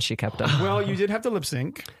through them, and she kept them. Well, you did have to lip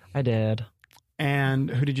sync. I did. And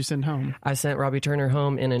who did you send home? I sent Robbie Turner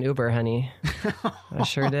home in an Uber, honey. I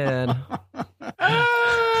sure did.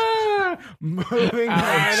 Moving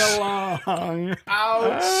right along.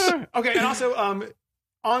 Ouch. Okay, and also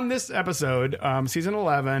on this episode, season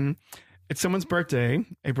 11, it's someone's birthday,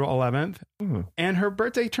 April 11th. And her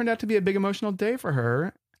birthday turned out to be a big emotional day for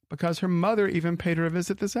her because her mother even paid her a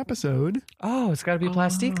visit this episode. Oh, it's got to be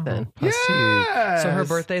Plastique then. Yes. So her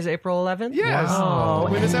birthday's April 11th? Yes. Wow.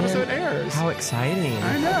 When this episode airs. How exciting.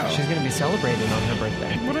 I know. She's going to be celebrating on her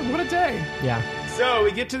birthday. What a day. Yeah. So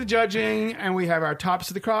we get to the judging and we have our tops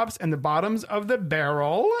of the crops and the bottoms of the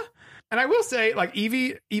barrel. And I will say, like,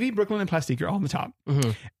 Evie, Brooklyn, and Plastique are all on the top.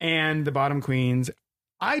 And the bottom queens.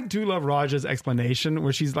 I do love Raja's explanation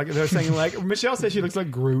where she's like, they're saying like, Michele says she looks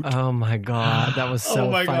like Groot. Oh my God. That was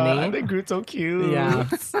so funny. God. I think Groot's so cute. Yeah.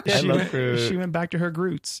 I love Groot. She went back to her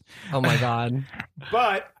Groots. Oh my God.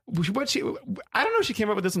 But I don't know if she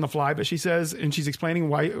came up with this on the fly, but she says, and she's explaining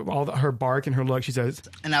why her bark and her look, she says.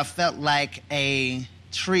 And I felt like a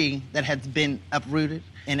tree that has been uprooted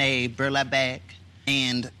in a burlap bag.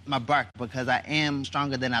 And my bark, because I am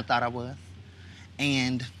stronger than I thought I was.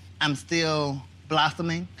 And I'm still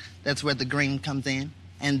blossoming. That's where the green comes in.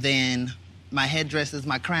 And then my headdress is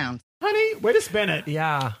my crown. Honey, way to spin it.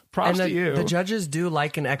 Yeah. Props to you. The judges do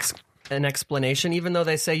like an explanation, even though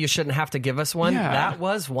they say you shouldn't have to give us one. Yeah. That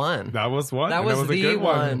was one. That was one. That was a the good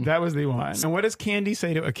one. That was the one. And what does Candy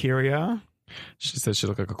say to Akira? She said she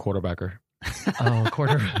looked like a quarterbacker. Oh,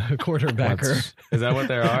 quarterbacker. Is that what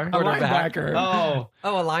they are? A linebacker. Oh, a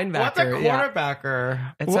linebacker. what's a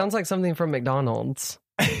quarterbacker? It sounds like something from McDonald's.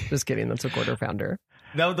 Just kidding. That's a quarter pounder.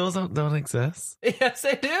 No, those don't exist. Yes,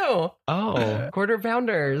 they do. Oh, Quarter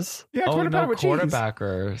pounders. Yeah, quarterback with cheese.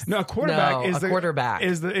 quarterbackers. No, a quarterback is a quarterback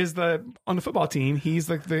is the on the football team. He's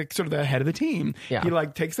like the sort of the head of the team. Yeah. He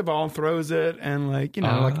like takes the ball and throws it, and like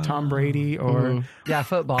like Tom Brady or yeah,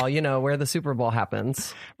 football. Where the Super Bowl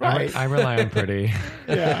happens, right. I rely on Pretty.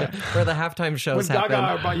 Yeah, where the halftime shows when happen.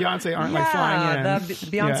 Gaga or Beyonce aren't like flying in. The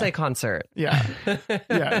Beyonce concert. Yeah,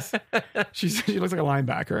 yes, she looks like a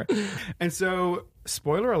linebacker, and so.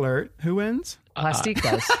 Spoiler alert, who wins? Plastique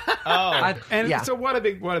does. So what a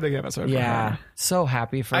big episode for her. So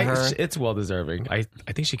happy for her. It's well deserving. I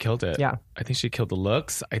think she killed it. Yeah. I think she killed the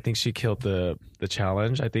looks. I think she killed the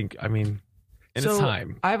challenge. It's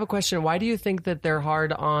time. I have a question. Why do you think that they're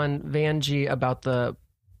hard on Vanjie about the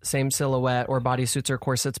same silhouette or bodysuits or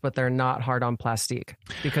corsets, but they're not hard on Plastique?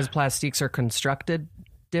 Because Plastiques are constructed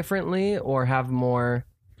differently or have more...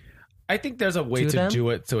 I think there's a way to do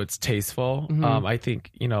it so it's tasteful. I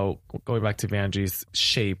think, going back to Vanjie's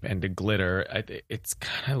shape and the glitter, it's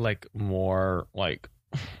kind of like more like,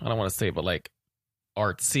 I don't want to say, but like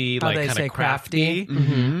artsy, like kind of crafty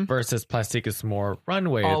versus Plastique is more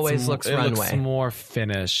runway. Always looks runway. It looks more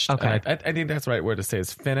finished. Okay. And I think that's the right word to say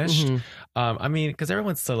is finished. Because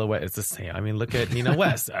everyone's silhouette is the same. Look at Nina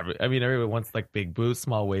West. Everyone wants like big boots,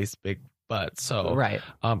 small waist, big butt. So right.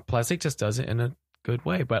 Plastique just does it in a good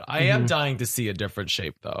way, but I am dying to see a different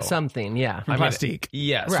shape though. Something, yeah. From Plastique.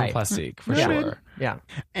 Yes, right. From Plastique, for sure. sure. Yeah.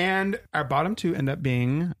 And our bottom two end up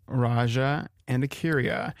being Raja and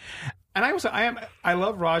Akira. And I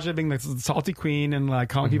love Raja being the salty queen and like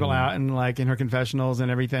calling people out and like in her confessionals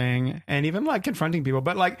and everything and even like confronting people.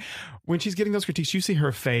 But like when she's getting those critiques, you see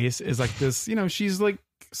her face is like this, she's like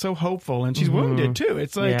so hopeful and she's wounded too.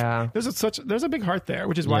 It's like there's a big heart there,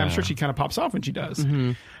 which is why I'm sure she kind of pops off when she does.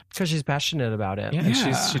 Because she's passionate about it. Yeah, and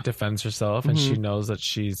she defends herself and she knows that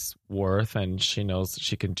she's worth and she knows that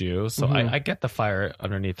she can do. So I get the fire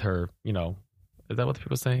underneath her, Is that what the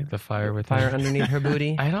people say? The fire with fire underneath her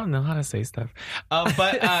booty? I don't know how to say stuff.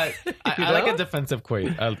 But I like a defensive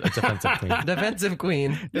queen. Defensive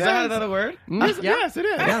queen. Is that another word? Yes, it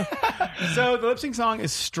is. Yeah. So the lip sync song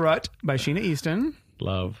is Strut by Sheena Easton.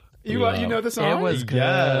 Love. You know the song? It was good.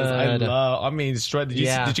 Yes, I love. Strut. Did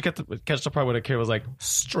you catch the part where the kid was like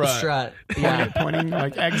strut? Strut. Yeah. Pointing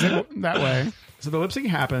like exit that way. So the lip sync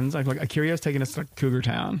happens. Like Akira's taking us to Cougar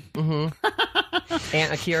Town.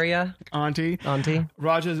 Aunt Akira. Auntie.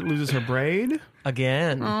 Raja loses her braid.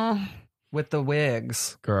 Again. With the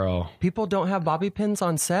wigs. Girl. People don't have bobby pins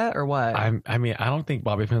on set or what? I don't think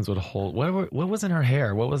bobby pins would hold. What was in her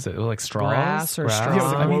hair? What was it? It was like straws? Grass or straws? Yeah, it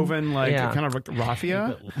was like woven kind of like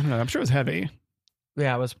raffia. I don't know. I'm sure it was heavy.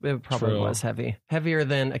 Yeah, it probably was heavy. Heavier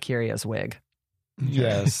than Akira's wig.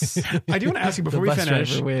 Yes. I do want to ask you before we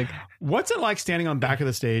finish, wig. What's it like standing on back of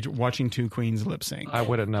the stage watching two queens lip sync? I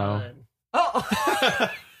wouldn't know. Oh.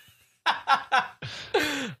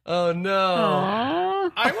 Oh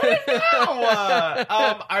no! I wouldn't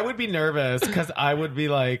know. I would be nervous because I would be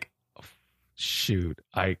like, shoot,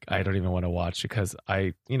 I don't even want to watch because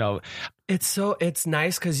it's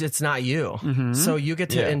nice because it's not you. Mm-hmm. So you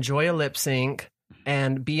get to enjoy a lip sync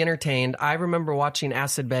and be entertained. I remember watching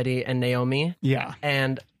Acid Betty and Naomi. Yeah.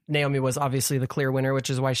 And Naomi was obviously the clear winner, which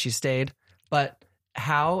is why she stayed. But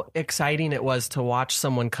how exciting it was to watch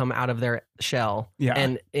someone come out of their shell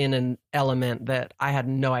and in an element that I had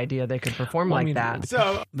no idea they could perform that.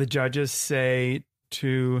 So the judges say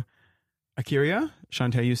to Akira,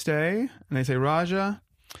 Shantae, you stay. And they say, Raja,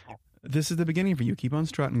 this is the beginning for you. Keep on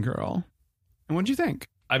strutting, girl. And what did you think?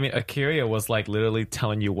 I mean, Akira was like literally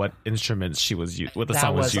telling you what instruments she was what the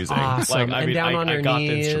song was using. Awesome. Like, I got knees.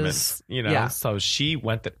 The instruments, So she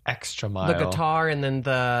went the extra mile. The guitar and then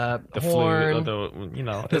the horn.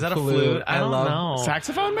 Flute, is that a flute? I don't know.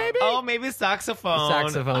 Saxophone, maybe? Oh, maybe saxophone.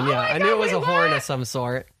 Yeah. I knew it was a horn of some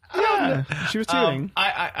sort. Yeah, she was tooting.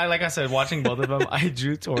 I like I said, watching both of them, I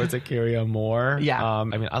drew towards Akira more. Yeah. I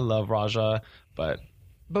mean, I love Raja, but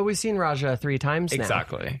we've seen Raja 3 times now.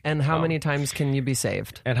 Exactly. And how many times can you be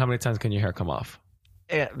saved? And how many times can your hair come off?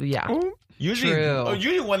 Yeah.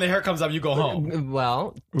 Usually when the hair comes off, you go home.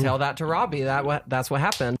 Well, tell that to Robbie. That's what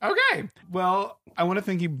happened. Okay. Well, I want to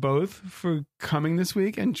thank you both for coming this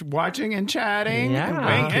week and watching and chatting. Yeah. And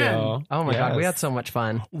weighing in. Oh my God, we had so much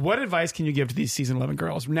fun. What advice can you give to these season 11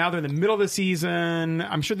 girls? Now they're in the middle of the season.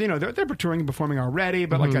 I'm sure they're touring and performing already,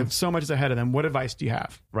 but so much is ahead of them. What advice do you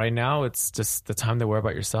have? Right now, it's just the time to worry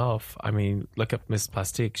about yourself. I mean, look at Miss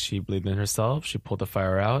Plastique. She believed in herself. She pulled the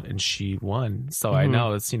fire out and she won. So I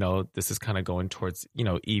know it's, this is kind of going towards,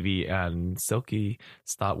 Evie and Silky.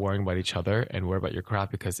 Stop worrying about each other and worry about your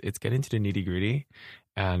craft because it's getting to the nitty gritty.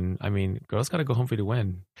 And I mean, girls got to go home for you to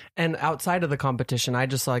win. And outside of the competition, I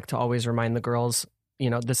just like to always remind the girls,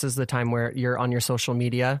 this is the time where you're on your social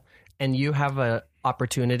media and you have an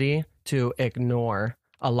opportunity to ignore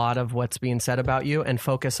a lot of what's being said about you and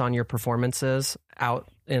focus on your performances out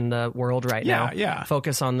in the world right now. Yeah.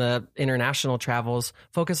 Focus on the international travels.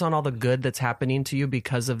 Focus on all the good that's happening to you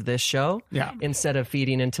because of this show. Yeah. Instead of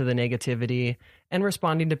feeding into the negativity and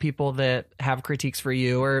responding to people that have critiques for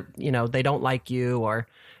you or, they don't like you or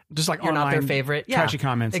just like you're not their favorite. Trashy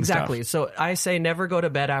comments. Exactly. And stuff. So I say never go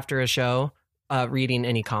to bed after a show reading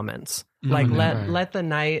any comments. Like let the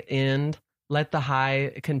night end, let the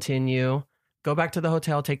high continue. Go back to the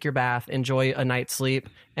hotel, take your bath, enjoy a night's sleep,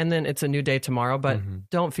 and then it's a new day tomorrow. But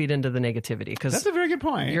don't feed into the negativity because that's a very good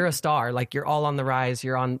point. You're a star, like you're all on the rise.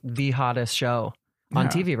 You're on the hottest show on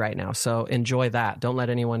TV right now, so enjoy that. Don't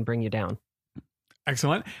let anyone bring you down.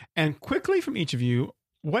 Excellent. And quickly from each of you,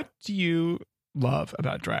 what do you love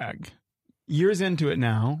about drag? Years into it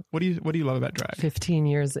now, what do you love about drag? 15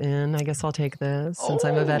 years in, I guess I'll take this since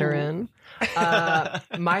I'm a veteran.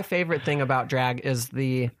 My favorite thing about drag is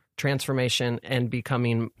the transformation and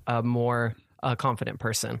becoming a more confident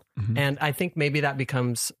person. And I think maybe that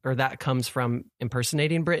comes from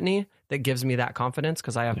impersonating Britney that gives me that confidence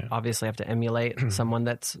because I obviously have to emulate someone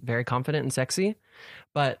that's very confident and sexy.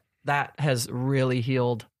 But that has really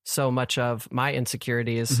healed so much of my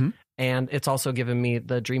insecurities. And it's also given me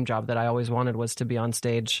the dream job that I always wanted was to be on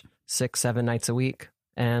stage 6-7 nights a week.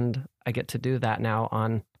 And I get to do that now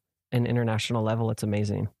on an international level. It's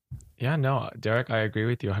amazing. Yeah, no, Derrick, I agree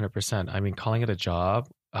with you 100%. I mean, calling it a job,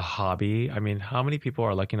 a hobby. I mean, how many people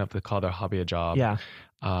are lucky enough to call their hobby a job? Yeah.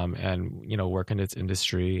 And, work in its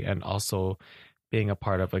industry and also being a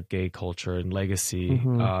part of a gay culture and legacy.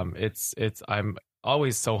 I'm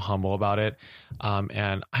always so humble about it.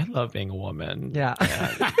 And I love being a woman. Yeah.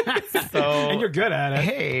 And you're good at it.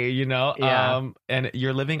 Hey, and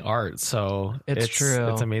you're living art. So it's true.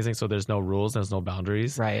 It's amazing. So there's no rules. There's no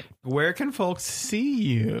boundaries. Right. Where can folks see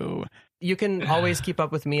you? You can always keep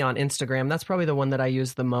up with me on Instagram. That's probably the one that I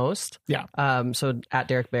use the most. Yeah. So at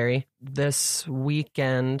Derrick Barry. This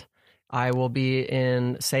weekend, I will be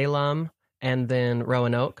in Salem and then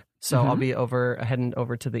Roanoke. So I'll be heading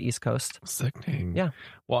over to the East Coast. Sickening. Yeah.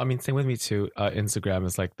 Well, I mean, same with me too. Instagram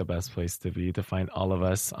is like the best place to be to find all of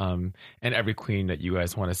us and every queen that you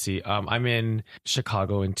guys want to see. I'm in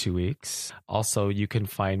Chicago in 2 weeks. Also, you can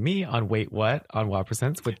find me on Wait What on WOW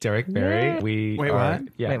Presents with Derrick Barry. Wait what?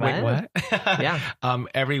 Yeah. Wait what? Yeah.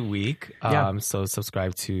 Every week. So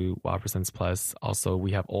subscribe to WOW Presents Plus. Also,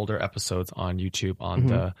 we have older episodes on YouTube on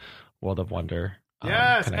the World of Wonder.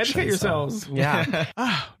 Yes, educate yourselves. Yeah.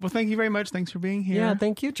 Well, thank you very much. Thanks for being here. Yeah,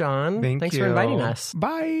 thank you, John. Thanks you for inviting us.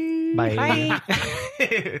 Bye. Bye.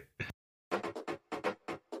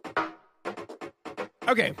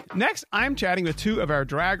 Okay, next I'm chatting with two of our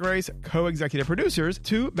Drag Race co-executive producers,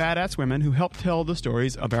 two badass women who help tell the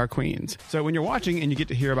stories of our queens. So when you're watching and you get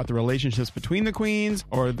to hear about the relationships between the queens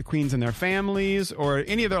or the queens and their families or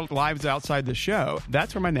any of their lives outside the show,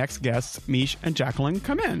 that's where my next guests, Michele and Jacqueline,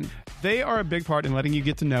 come in. They are a big part in letting you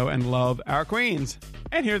get to know and love our queens.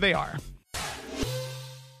 And here they are.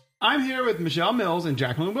 I'm here with Michele Mills and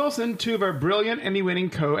Jacqueline Wilson, two of our brilliant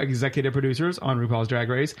Emmy-winning co-executive producers on RuPaul's Drag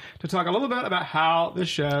Race, to talk a little bit about how the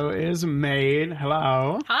show is made.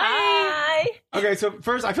 Hello. Hi. Okay, so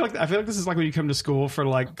first, I feel like this is like when you come to school for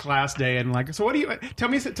like class day and like, so what do you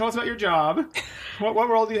tell us about your job? What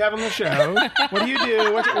role do you have on the show? What do you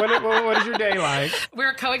do? What is your day like?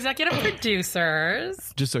 We're co-executive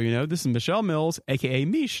producers. Just so you know, this is Michele Mills, aka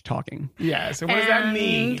Mish, talking. Yeah. So what does that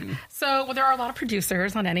mean? So there are a lot of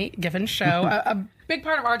producers on any given show. A big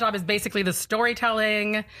part of our job is basically the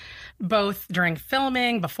storytelling, both during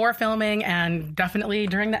filming, before filming, and definitely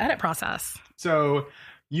during the edit process. So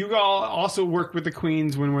you all also work with the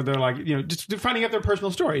queens when they're like, just finding out their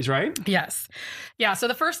personal stories, right? Yes. Yeah. So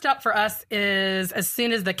the first step for us is as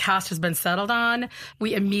soon as the cast has been settled on,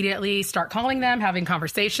 we immediately start calling them, having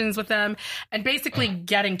conversations with them, and basically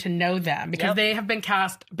getting to know them because they have been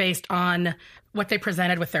cast based on what they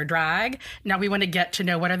presented with their drag. Now we want to get to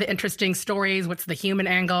know what are the interesting stories, what's the human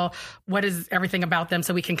angle, what is everything about them,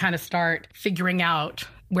 so we can kind of start figuring out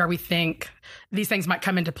where we think these things might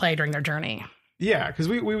come into play during their journey. Yeah, because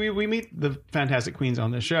we meet the fantastic queens on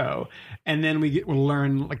the show, and then we'll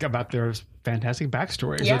learn like about their fantastic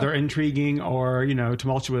backstories or their intriguing or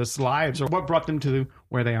tumultuous lives or what brought them to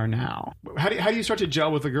where they are now. How do you start to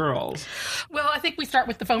gel with the girls? Well, I think we start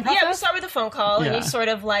with the phone process. Yeah, we start with the phone call, and it's sort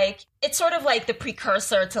of like the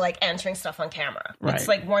precursor to like answering stuff on camera. Right. It's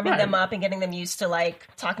like warming them up and getting them used to like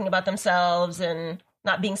talking about themselves and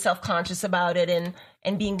not being self-conscious about it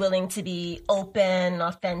and being willing to be open,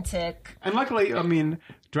 authentic. And luckily, I mean,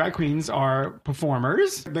 drag queens are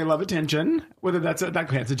performers. They love attention, whether that's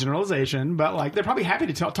a generalization, but like they're probably happy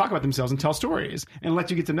to talk about themselves and tell stories and let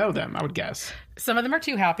you get to know them, I would guess. Some of them are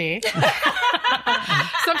too happy.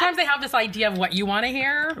 Sometimes they have this idea of what you want to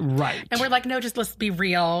hear. Right. And we're like, no, just let's be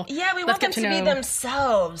real. Yeah, we want them to be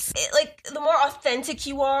themselves. Like the more authentic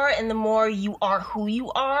you are and the more you are who you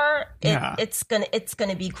are, it's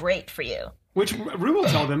gonna be great for you. Which Ru will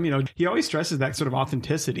tell them, he always stresses that sort of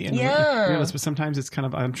authenticity. And but sometimes it's kind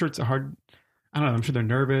of, I'm sure it's a hard, I don't know, I'm sure they're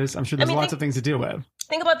nervous. I'm sure there's lots of things to deal with.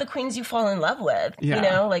 Think about the queens you fall in love with,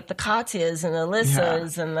 like the Katyas and the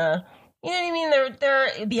Alyssas and the, you know what I mean? They're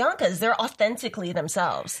Biancas. They're authentically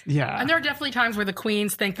themselves. Yeah. And there are definitely times where the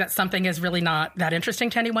queens think that something is really not that interesting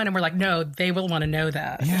to anyone. And we're like, no, they will want to know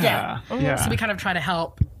this. Yeah. So we kind of try to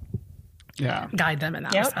help guide them in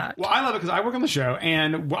that respect. Well, I love it because I work on the show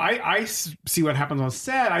and I see what happens on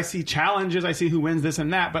set. I see challenges. I see who wins this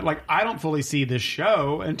and that. But like, I don't fully see the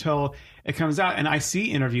show until it comes out, and I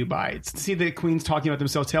see interview bites, see the queens talking about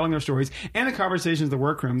themselves, telling their stories, and the conversations in the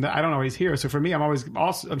workroom that I don't always hear. So for me,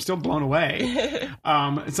 I'm still blown away.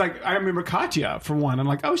 It's like, I remember Katya, for one. I'm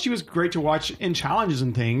like, oh, she was great to watch in challenges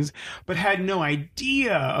and things, but had no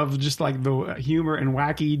idea of just like the humor and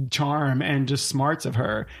wacky charm and just smarts of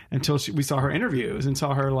her until we saw her interviews and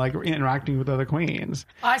saw her like interacting with other queens.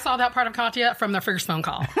 I saw that part of Katya from the first phone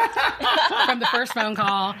call.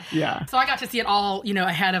 Yeah. So I got to see it all,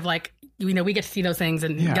 ahead of like, we get to see those things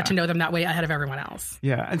and get to know them that way ahead of everyone else.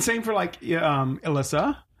 Yeah. And same for like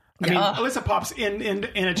Alyssa. I mean, Alyssa pops in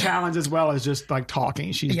a challenge as well as just like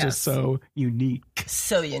talking. She's just so unique.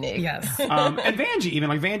 So unique. Yes. And Vanjie, even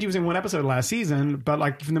like Vanjie was in one episode last season, but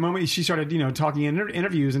like from the moment she started, talking in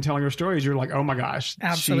interviews and telling her stories, you're like, oh my gosh,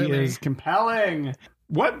 absolutely. She is compelling.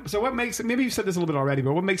 What makes, maybe you've said this a little bit already,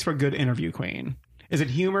 but what makes for a good interview queen? Is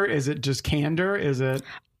it humor? Is it just candor? Is it?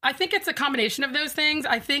 I think it's a combination of those things.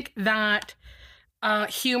 I think that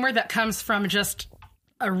humor that comes from just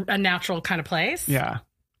a natural kind of place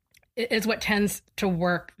is what tends to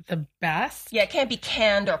work the best. Yeah, it can't be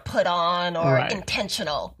canned or put on or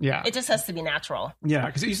intentional. Yeah. It just has to be natural. Yeah,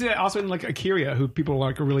 because you see that also in like Akira, who people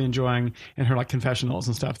like are really enjoying in her like confessionals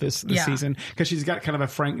and stuff this season, because she's got kind of a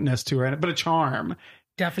frankness to her, but a charm.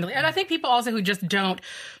 Definitely. And I think people also who just don't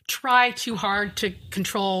try too hard to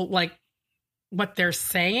control like what they're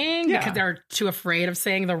saying because they're too afraid of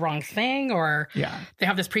saying the wrong thing or they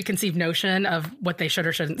have this preconceived notion of what they should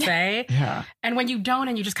or shouldn't say. And when you don't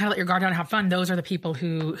and you just kind of let your guard down and have fun, those are the people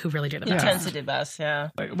who really do the best. Tends to do best,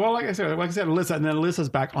 like I said, Alyssa, and then Alyssa's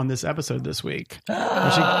back on this episode this week. She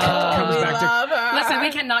comes back to listen, we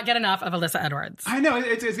cannot get enough of Alyssa Edwards. I know.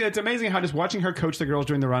 It's amazing how just watching her coach the girls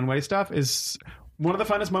during the runway stuff is one of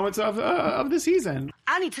the funnest moments of the season.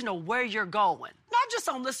 I need to know where you're going. Not just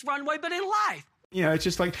on this runway, but in life. You know, it's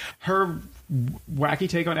just like her wacky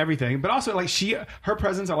take on everything, but also like her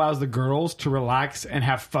presence allows the girls to relax and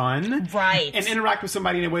have fun, right, and interact with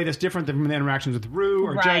somebody in a way that's different than the interactions with Rue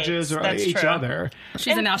or judges or each other.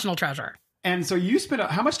 She's a national treasure. And so you spend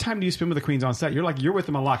how much time do you spend with the queens on set? You're with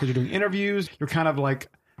them a lot because you're doing interviews. You're kind of like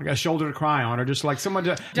a shoulder to cry on, or just like someone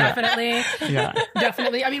to definitely,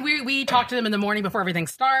 definitely. I mean, we talk to them in the morning before everything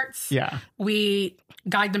starts. Yeah, we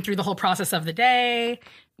guide them through the whole process of the day.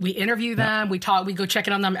 We interview them. We go check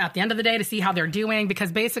in on them at the end of the day to see how they're doing,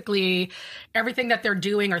 because basically everything that they're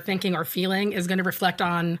doing or thinking or feeling is going to reflect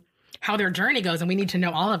on how their journey goes, and we need to know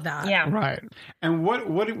all of that. Yeah, right. And what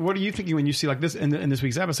are you thinking when you see like this in this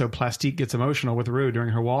week's episode? Plastique gets emotional with Rue during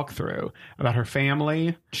her walkthrough about her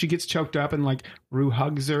family. She gets choked up, and like Rue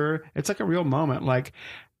hugs her. It's like a real moment. Like,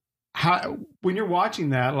 how when you're watching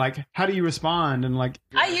that, like, how do you respond? And like,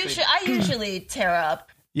 I usually tear up.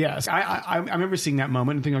 Yes, I remember seeing that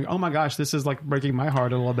moment and thinking, like, oh my gosh, this is like breaking my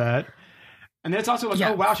heart a little bit. And then it's also like,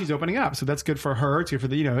 oh wow, she's opening up, so that's good for her. It's good for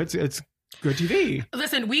the it's good TV.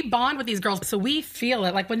 Listen, we bond with these girls, so we feel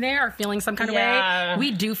it. Like when they are feeling some kind of way,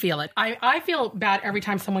 we do feel it. I feel bad every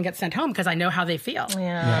time someone gets sent home because I know how they feel.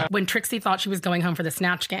 Yeah. When Trixie thought she was going home for the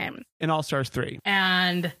Snatch game in All Stars 3,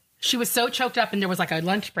 and she was so choked up, and there was like a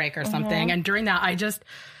lunch break or something, and during that, I just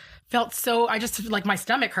like my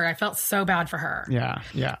stomach hurt. I felt so bad for her. Yeah.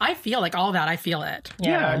 I feel like all that. I feel it.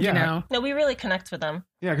 Yeah. You know? No, we really connect with them.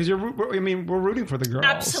 Yeah, because we're rooting for the girls.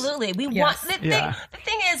 Absolutely. We want the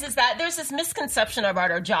thing is that there's this misconception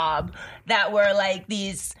about our job that we're like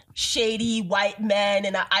these shady white men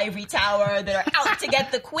in an ivory tower that are out to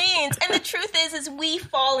get the queens. And the truth is we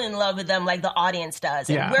fall in love with them like the audience does.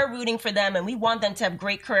 And we're rooting for them, and we want them to have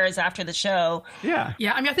great careers after the show. Yeah.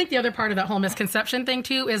 Yeah. I mean, I think the other part of that whole misconception thing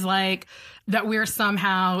too is like that we're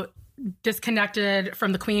somehow disconnected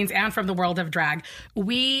from the queens and from the world of drag.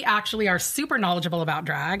 We actually are super knowledgeable about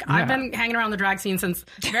drag. I've been hanging around the drag scene since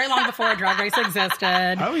very long before Drag Race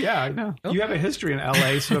existed. Oh yeah, I know. You have a history in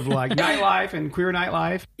LA, sort of like nightlife and queer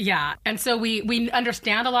nightlife. Yeah, and so we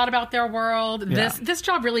understand a lot about their world. Yeah. This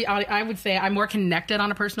job really, I would say, I'm more connected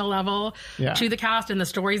on a personal level to the cast and the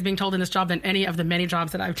stories being told in this job than any of the many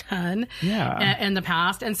jobs that I've done in the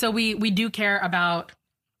past. And so we do care about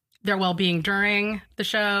their well-being during the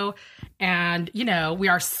show, and we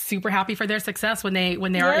are super happy for their success when they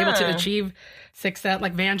are able to achieve success.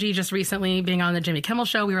 Like Vanjie just recently being on the Jimmy Kimmel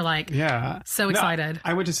show, we were like, so excited.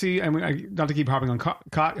 I went to see, not to keep hopping on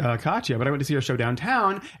Katya, but I went to see her show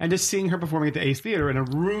downtown, and just seeing her performing at the Ace Theater in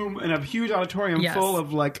a huge auditorium full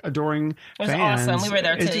of like adoring fans. It was awesome. We were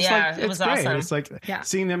there too. It was great. awesome. It's like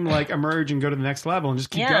seeing them like emerge and go to the next level and just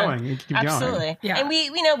keep going. And keep absolutely. Going. Yeah. And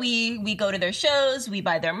we go to their shows, we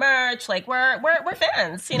buy their merch. Like we're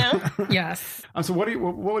fans, Yes. So what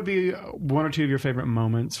would be one or two of your favorite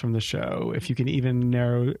moments from the show, if you can even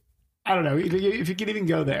narrow? I don't know if you can even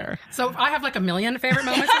go there. So I have like a million favorite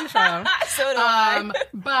moments from the show. So do I.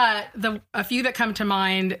 But a few that come to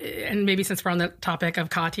mind, and maybe since we're on the topic of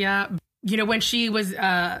Katya, when she was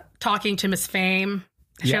talking to Miss Fame.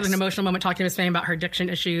 She had an emotional moment talking to Miss Fame about her addiction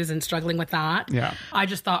issues and struggling with that. Yeah. I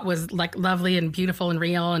just thought was like lovely and beautiful and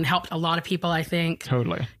real, and helped a lot of people, I think.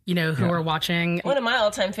 Totally. Who are watching. One of my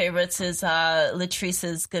all-time favorites is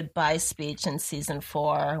Latrice's goodbye speech in season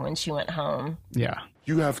 4 when she went home. Yeah.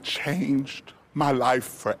 You have changed my life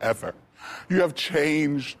forever. You have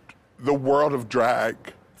changed the world of drag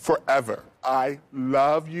forever. I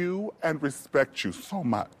love you and respect you so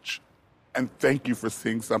much. And thank you for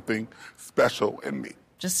seeing something special in me.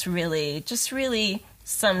 Just really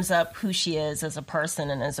sums up who she is as a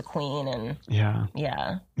person and as a queen. And yeah.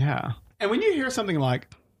 And when you hear something like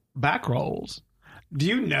back rolls, do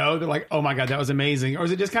you know that like, oh my God, that was amazing? Or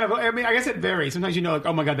is it just kind of, I mean, I guess it varies. Sometimes like,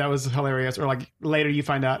 oh my God, that was hilarious. Or like later you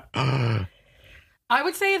find out, I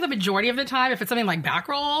would say the majority of the time, if it's something like back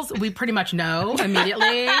rolls, we pretty much know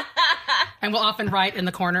immediately. And we'll often write in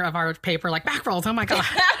the corner of our paper, like, back rolls, oh my God.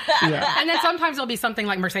 Yeah. And then sometimes there'll be something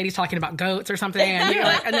like Mercedes talking about goats or something. And, you're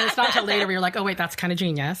like, and then it's not until later where you're like, oh, wait, that's kind of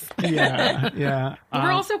genius. Yeah.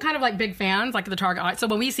 We're also kind of like big fans, like the target audience. So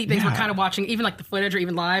when we see things, we're kind of watching, even like the footage or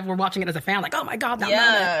even live, we're watching it as a fan, like, oh my God,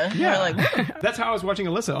 that moment. Yeah. Like, that's how I was watching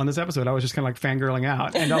Alyssa on this episode. I was just kind of like fangirling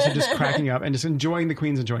out and also just cracking up and just enjoying the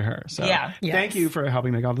queens enjoy her. So thank you for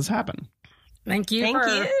helping make all this happen. Thank you.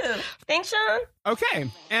 Thanks, Sean.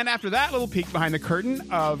 Okay, and after that little peek behind the curtain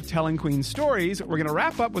of telling queen stories, we're going to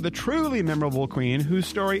wrap up with a truly memorable queen whose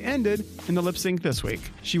story ended in the lip sync this week.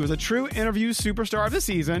 She was a true interview superstar of the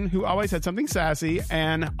season who always had something sassy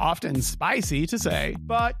and often spicy to say.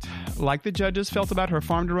 But like the judges felt about her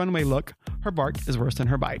Farm to Runway look, her bark is worse than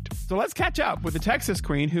her bite. So let's catch up with the Texas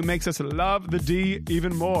queen who makes us love the D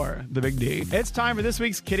even more, the Big D. It's time for this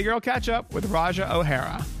week's Kitty Girl Catch Up with Raja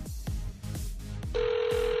O'Hara.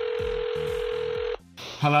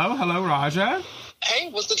 Hello, Raja.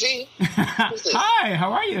 Hey, what's the tea? Hi,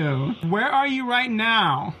 how are you? Where are you right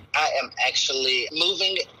now? I am actually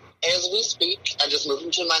moving as we speak. I just moved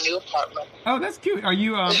into my new apartment. Oh, that's cute. Are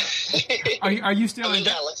you are you still in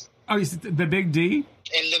Dallas? Oh, the Big D?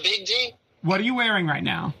 In the Big D? What are you wearing right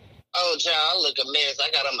now? Oh, child, I look a mess. I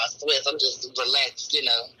got on my sweats. I'm just relaxed,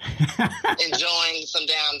 enjoying some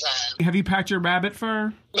downtime. Have you packed your rabbit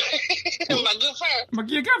fur? My good fur.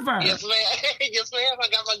 Your good fur. Yes, ma'am. Yes, ma'am. I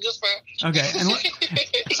got my good fur. Okay.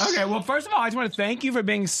 Okay. Well, first of all, I just want to thank you for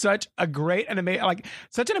being such a great and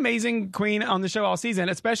such an amazing queen on the show all season,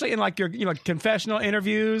 especially in your confessional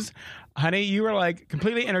interviews. Honey, you were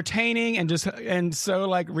completely entertaining and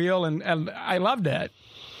so real, and I loved it.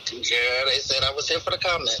 Girl, they said I was here for the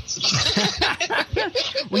comments.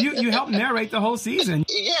 Well, you helped narrate the whole season.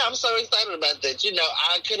 Yeah, I'm so excited about that.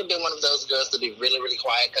 I could have been one of those girls to be really, really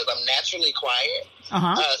quiet because I'm naturally quiet.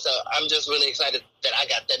 So I'm just really excited that I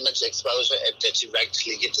got that much exposure and that you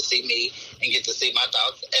actually get to see me and get to see my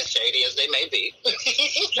thoughts, as shady as they may be.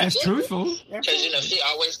 As truthful. Because, she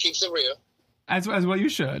always keeps it real. As well you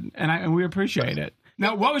should, and we appreciate it.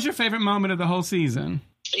 Now, what was your favorite moment of the whole season?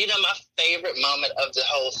 My favorite moment of the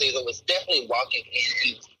whole season was definitely walking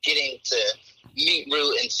in and getting to meet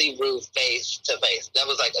Rue and see Rue face to face. That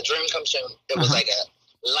was like a dream come true. It was like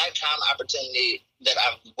a lifetime opportunity that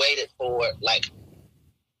I've waited for,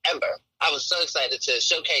 ever. I was so excited to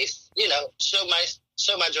showcase, show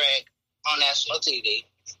my drag on national TV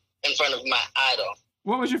in front of my idol.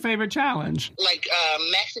 What was your favorite challenge?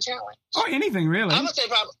 Maxi challenge. Or anything, really. I would say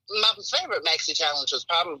my favorite Maxi challenge was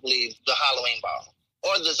probably the Halloween ball.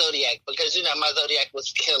 Or the Zodiac, because, my Zodiac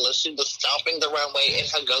was killer. She was stomping the runway in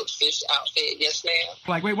her goatfish outfit. Yes,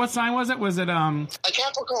 ma'am. Wait, what sign was it? Was it, a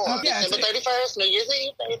Capricorn. Oh, yeah, December 31st, New Year's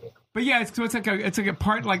Eve, baby. But yeah, it's like a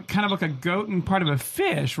part, kind of like a goat and part of a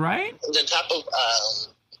fish, right? The top of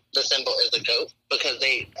the symbol is a goat because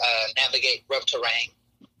they navigate rough terrain.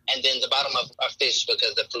 And then the bottom of are fish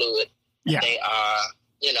because they're fluid. Yeah. They are,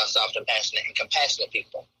 soft and passionate and compassionate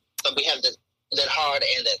people. So we have that hard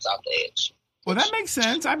and that soft edge. Well, that makes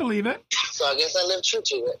sense. I believe it. So I guess I live true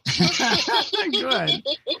to it. Good.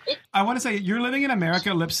 I want to say You're Living in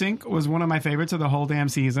America lip sync was one of my favorites of the whole damn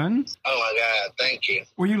season. Oh, my God. Thank you.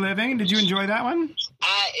 Were you living? Did you enjoy that one?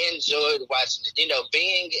 I enjoyed watching it.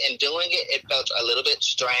 Being and doing it felt a little bit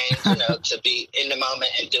strange, to be in the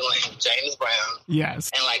moment and doing James Brown.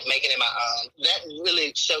 Yes. And, making it my own. That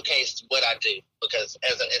really showcased what I do because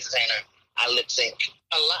as an entertainer, I lip sync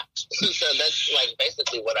a lot. So that's,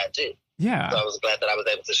 basically what I do. Yeah. So I was glad that I was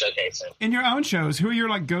able to showcase him. In your own shows, who are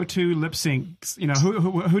your go-to lip syncs?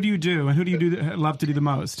 Who do you do, and who do you love to do the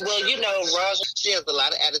most? Well, Raja, she has a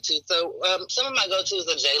lot of attitude. So some of my go-tos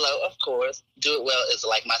are J-Lo, of course. Do It Well is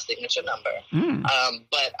my signature number.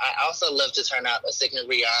 But I also love to turn out a signature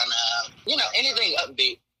Rihanna. Anything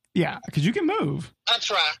upbeat. Yeah, because you can move. I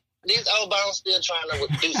try. These old bones still trying to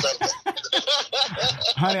do something.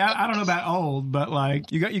 Honey, I don't know about old, but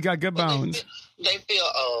you got good bones. They feel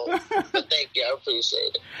old. But thank you. I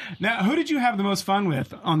appreciate it. Now, who did you have the most fun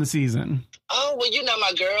with on the season? Oh, well,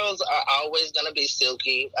 my girls are always going to be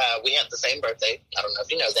Silky. We have the same birthday. I don't know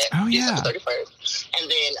if you know that. Oh, yeah. December 31st. And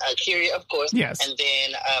then Kyria, of course. Yes. And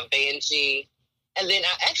then Benji. And then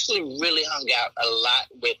I actually really hung out a lot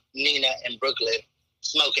with Nina in Brooklyn,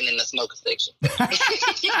 smoking in the smoker section.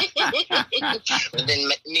 And then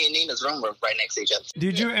me and Nina's room were right next to each other.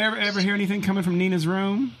 Did you ever hear anything coming from Nina's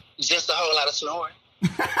room? Just a whole lot of snoring.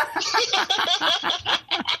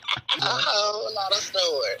 A whole lot of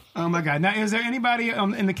snoring. Oh, my God. Now, is there anybody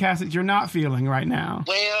in the cast that you're not feeling right now?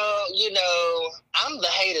 Well, I'm the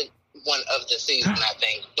hated one of the season, I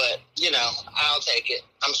think. But, I'll take it.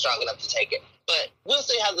 I'm strong enough to take it. But we'll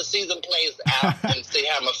see how the season plays out and see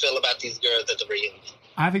how I'm going to feel about these girls at the reunion.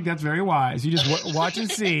 I think that's very wise. You just watch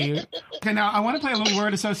and see. Okay, now I want to play a little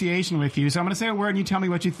word association with you. So I'm going to say a word and you tell me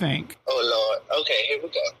what you think. Oh, Lord. Okay, here we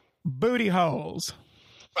go. Booty holes.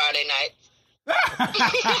 Friday night.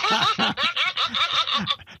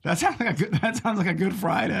 That sounds like a good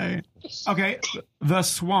Friday. Okay, the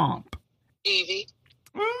swamp. Evie.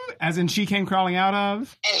 As in she came crawling out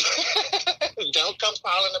of? Don't come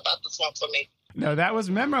calling about the swamp for me. No, that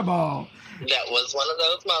was memorable. That was one of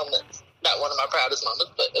those moments. Not one of my proudest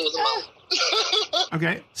moments, but it was a moment.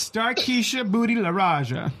 Okay. Star Keisha Booty La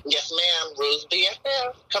Raja. Yes, ma'am. Rue's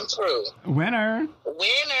BFF. Come through. Winner.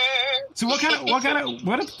 So what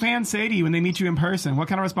do fans say to you when they meet you in person? What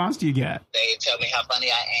kind of response do you get? They tell me how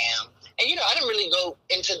funny I am And, you know, I didn't really go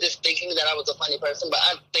into this thinking that I was a funny person, but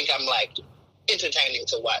I think I'm, like, entertaining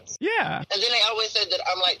to watch. Yeah. And then they always said that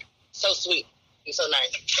I'm, like, so sweet and so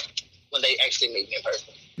nice when they actually meet me in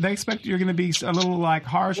person. They expect you're going to be a little, like,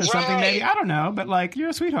 harsh or something, maybe. I don't know, but, like, you're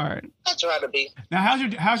a sweetheart. I try to be. Now,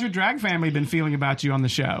 how's your drag family been feeling about you on the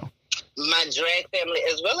show? My drag family,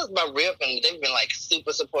 as well as my real family, they've been, like,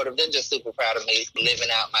 super supportive. They're just super proud of me living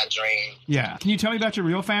out my dream. Yeah. Can you tell me about your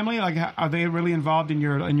real family? Like, are they really involved in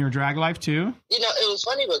your drag life, too? You know, it was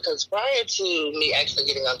funny because prior to me actually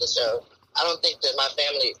getting on the show, I don't think that my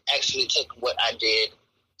family actually took what I did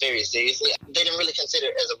very seriously. They didn't really consider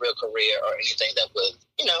it as a real career or anything that was,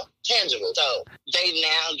 you know, tangible. So they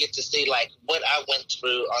now get to see, like, what I went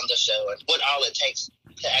through on the show and what all it takes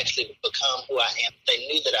to actually become who I am. They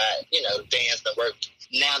knew that I, you know, danced and worked.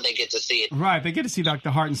 Now they get to see it. Right. They get to see, like,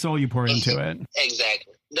 the heart and soul you pour into it.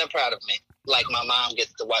 Exactly. They're proud of me. Like, my mom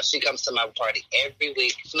gets to watch. She comes to my party every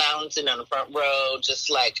week, smiling, sitting on the front row, just,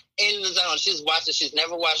 like, in the zone. She's watching. She's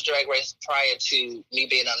never watched Drag Race prior to me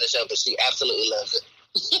being on the show, but she absolutely loves it.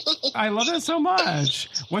 I love it so much.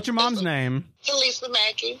 What's your mom's name? Talisa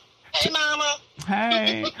Mackey. Hey, Mama.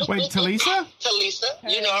 Hey. Wait, Talisa? Talisa.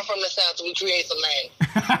 Hey. You know I'm from the South, so we create some names.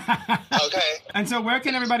 Okay. And so where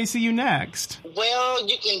can everybody see you next? Well,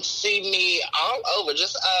 you can see me all over.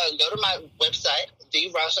 Just go to my website,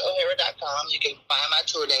 therashaohara.com. You can find my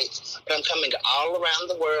tour dates. But I'm coming all around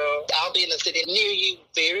the world. I'll be in a city near you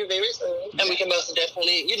very, very soon. And we can most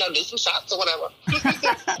definitely, you know, do some shots or whatever.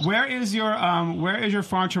 Where is your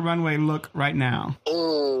Farm to Runway look right now?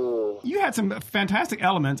 Ooh. You had some fantastic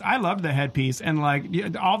elements. I loved the headpiece and, like,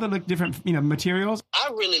 all the different, you know, materials. I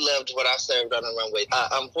really loved what I served on the runway.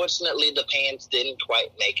 Unfortunately, the pants didn't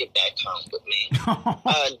quite make it back home with me.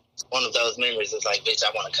 One of those memories is like, bitch,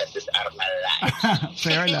 I want to cut this out of my life.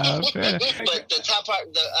 Fair enough. But the top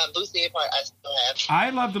part, the bustier part, I still have. I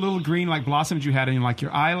love the little green, like, blossoms you had in, like,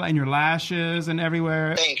 your eye and your lashes and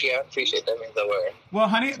everywhere. Thank you. I appreciate that. Means the word. Well,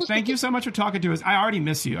 honey, thank you so much for talking to us. I already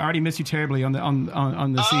miss you. I already miss you terribly on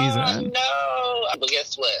the season. No. But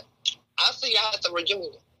guess what? I'll see y'all at the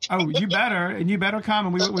reunion. Oh, you better. And you better come,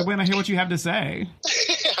 and we want to hear what you have to say.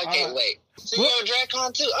 I can't wait. See you on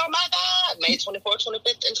DragCon too. Oh my God. May 24th,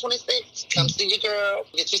 25th, and 26th. Come see your girl.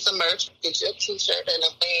 Get you some merch. Get you a t-shirt and a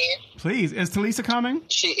fan. Please. Is Talisa coming?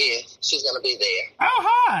 She is. She's going to be there. Oh,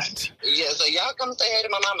 hot. Yeah, so y'all come say hey to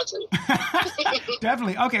my mama too.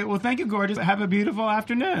 Definitely. Okay, well, thank you, gorgeous. Have a beautiful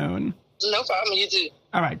afternoon. No problem. You too.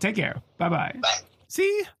 All right, take care. Bye-bye. Bye.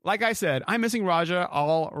 See, like I said, I'm missing Raja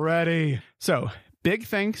already. So, big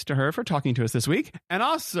thanks to her for talking to us this week. And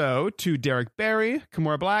also to Derrick Barry,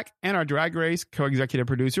 Kimora Blac, and our Drag Race co-executive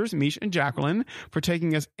producers, Michele and Jacqueline, for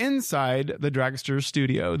taking us inside the Dragster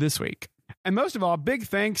studio this week. And most of all, big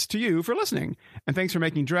thanks to you for listening. And thanks for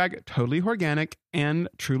making drag totally organic and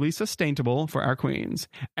truly sustainable for our queens.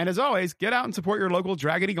 And as always, get out and support your local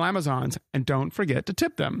Draggedy Glamazons. And don't forget to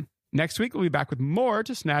tip them. Next week, we'll be back with more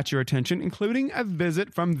to snatch your attention, including a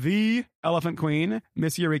visit from the Elephant Queen,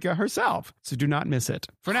 Miss Eureka herself. So do not miss it.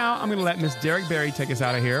 For now, I'm going to let Miss Derrick Barry take us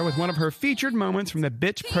out of here with one of her featured moments from the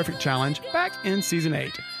Bitch Perfect Challenge back in Season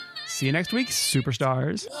 8. See you next week,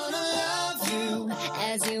 superstars. Gonna love you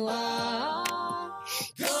as you are.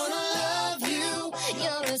 Gonna love you.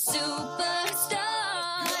 You're a superstar.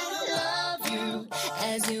 Gonna love you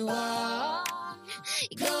as you are.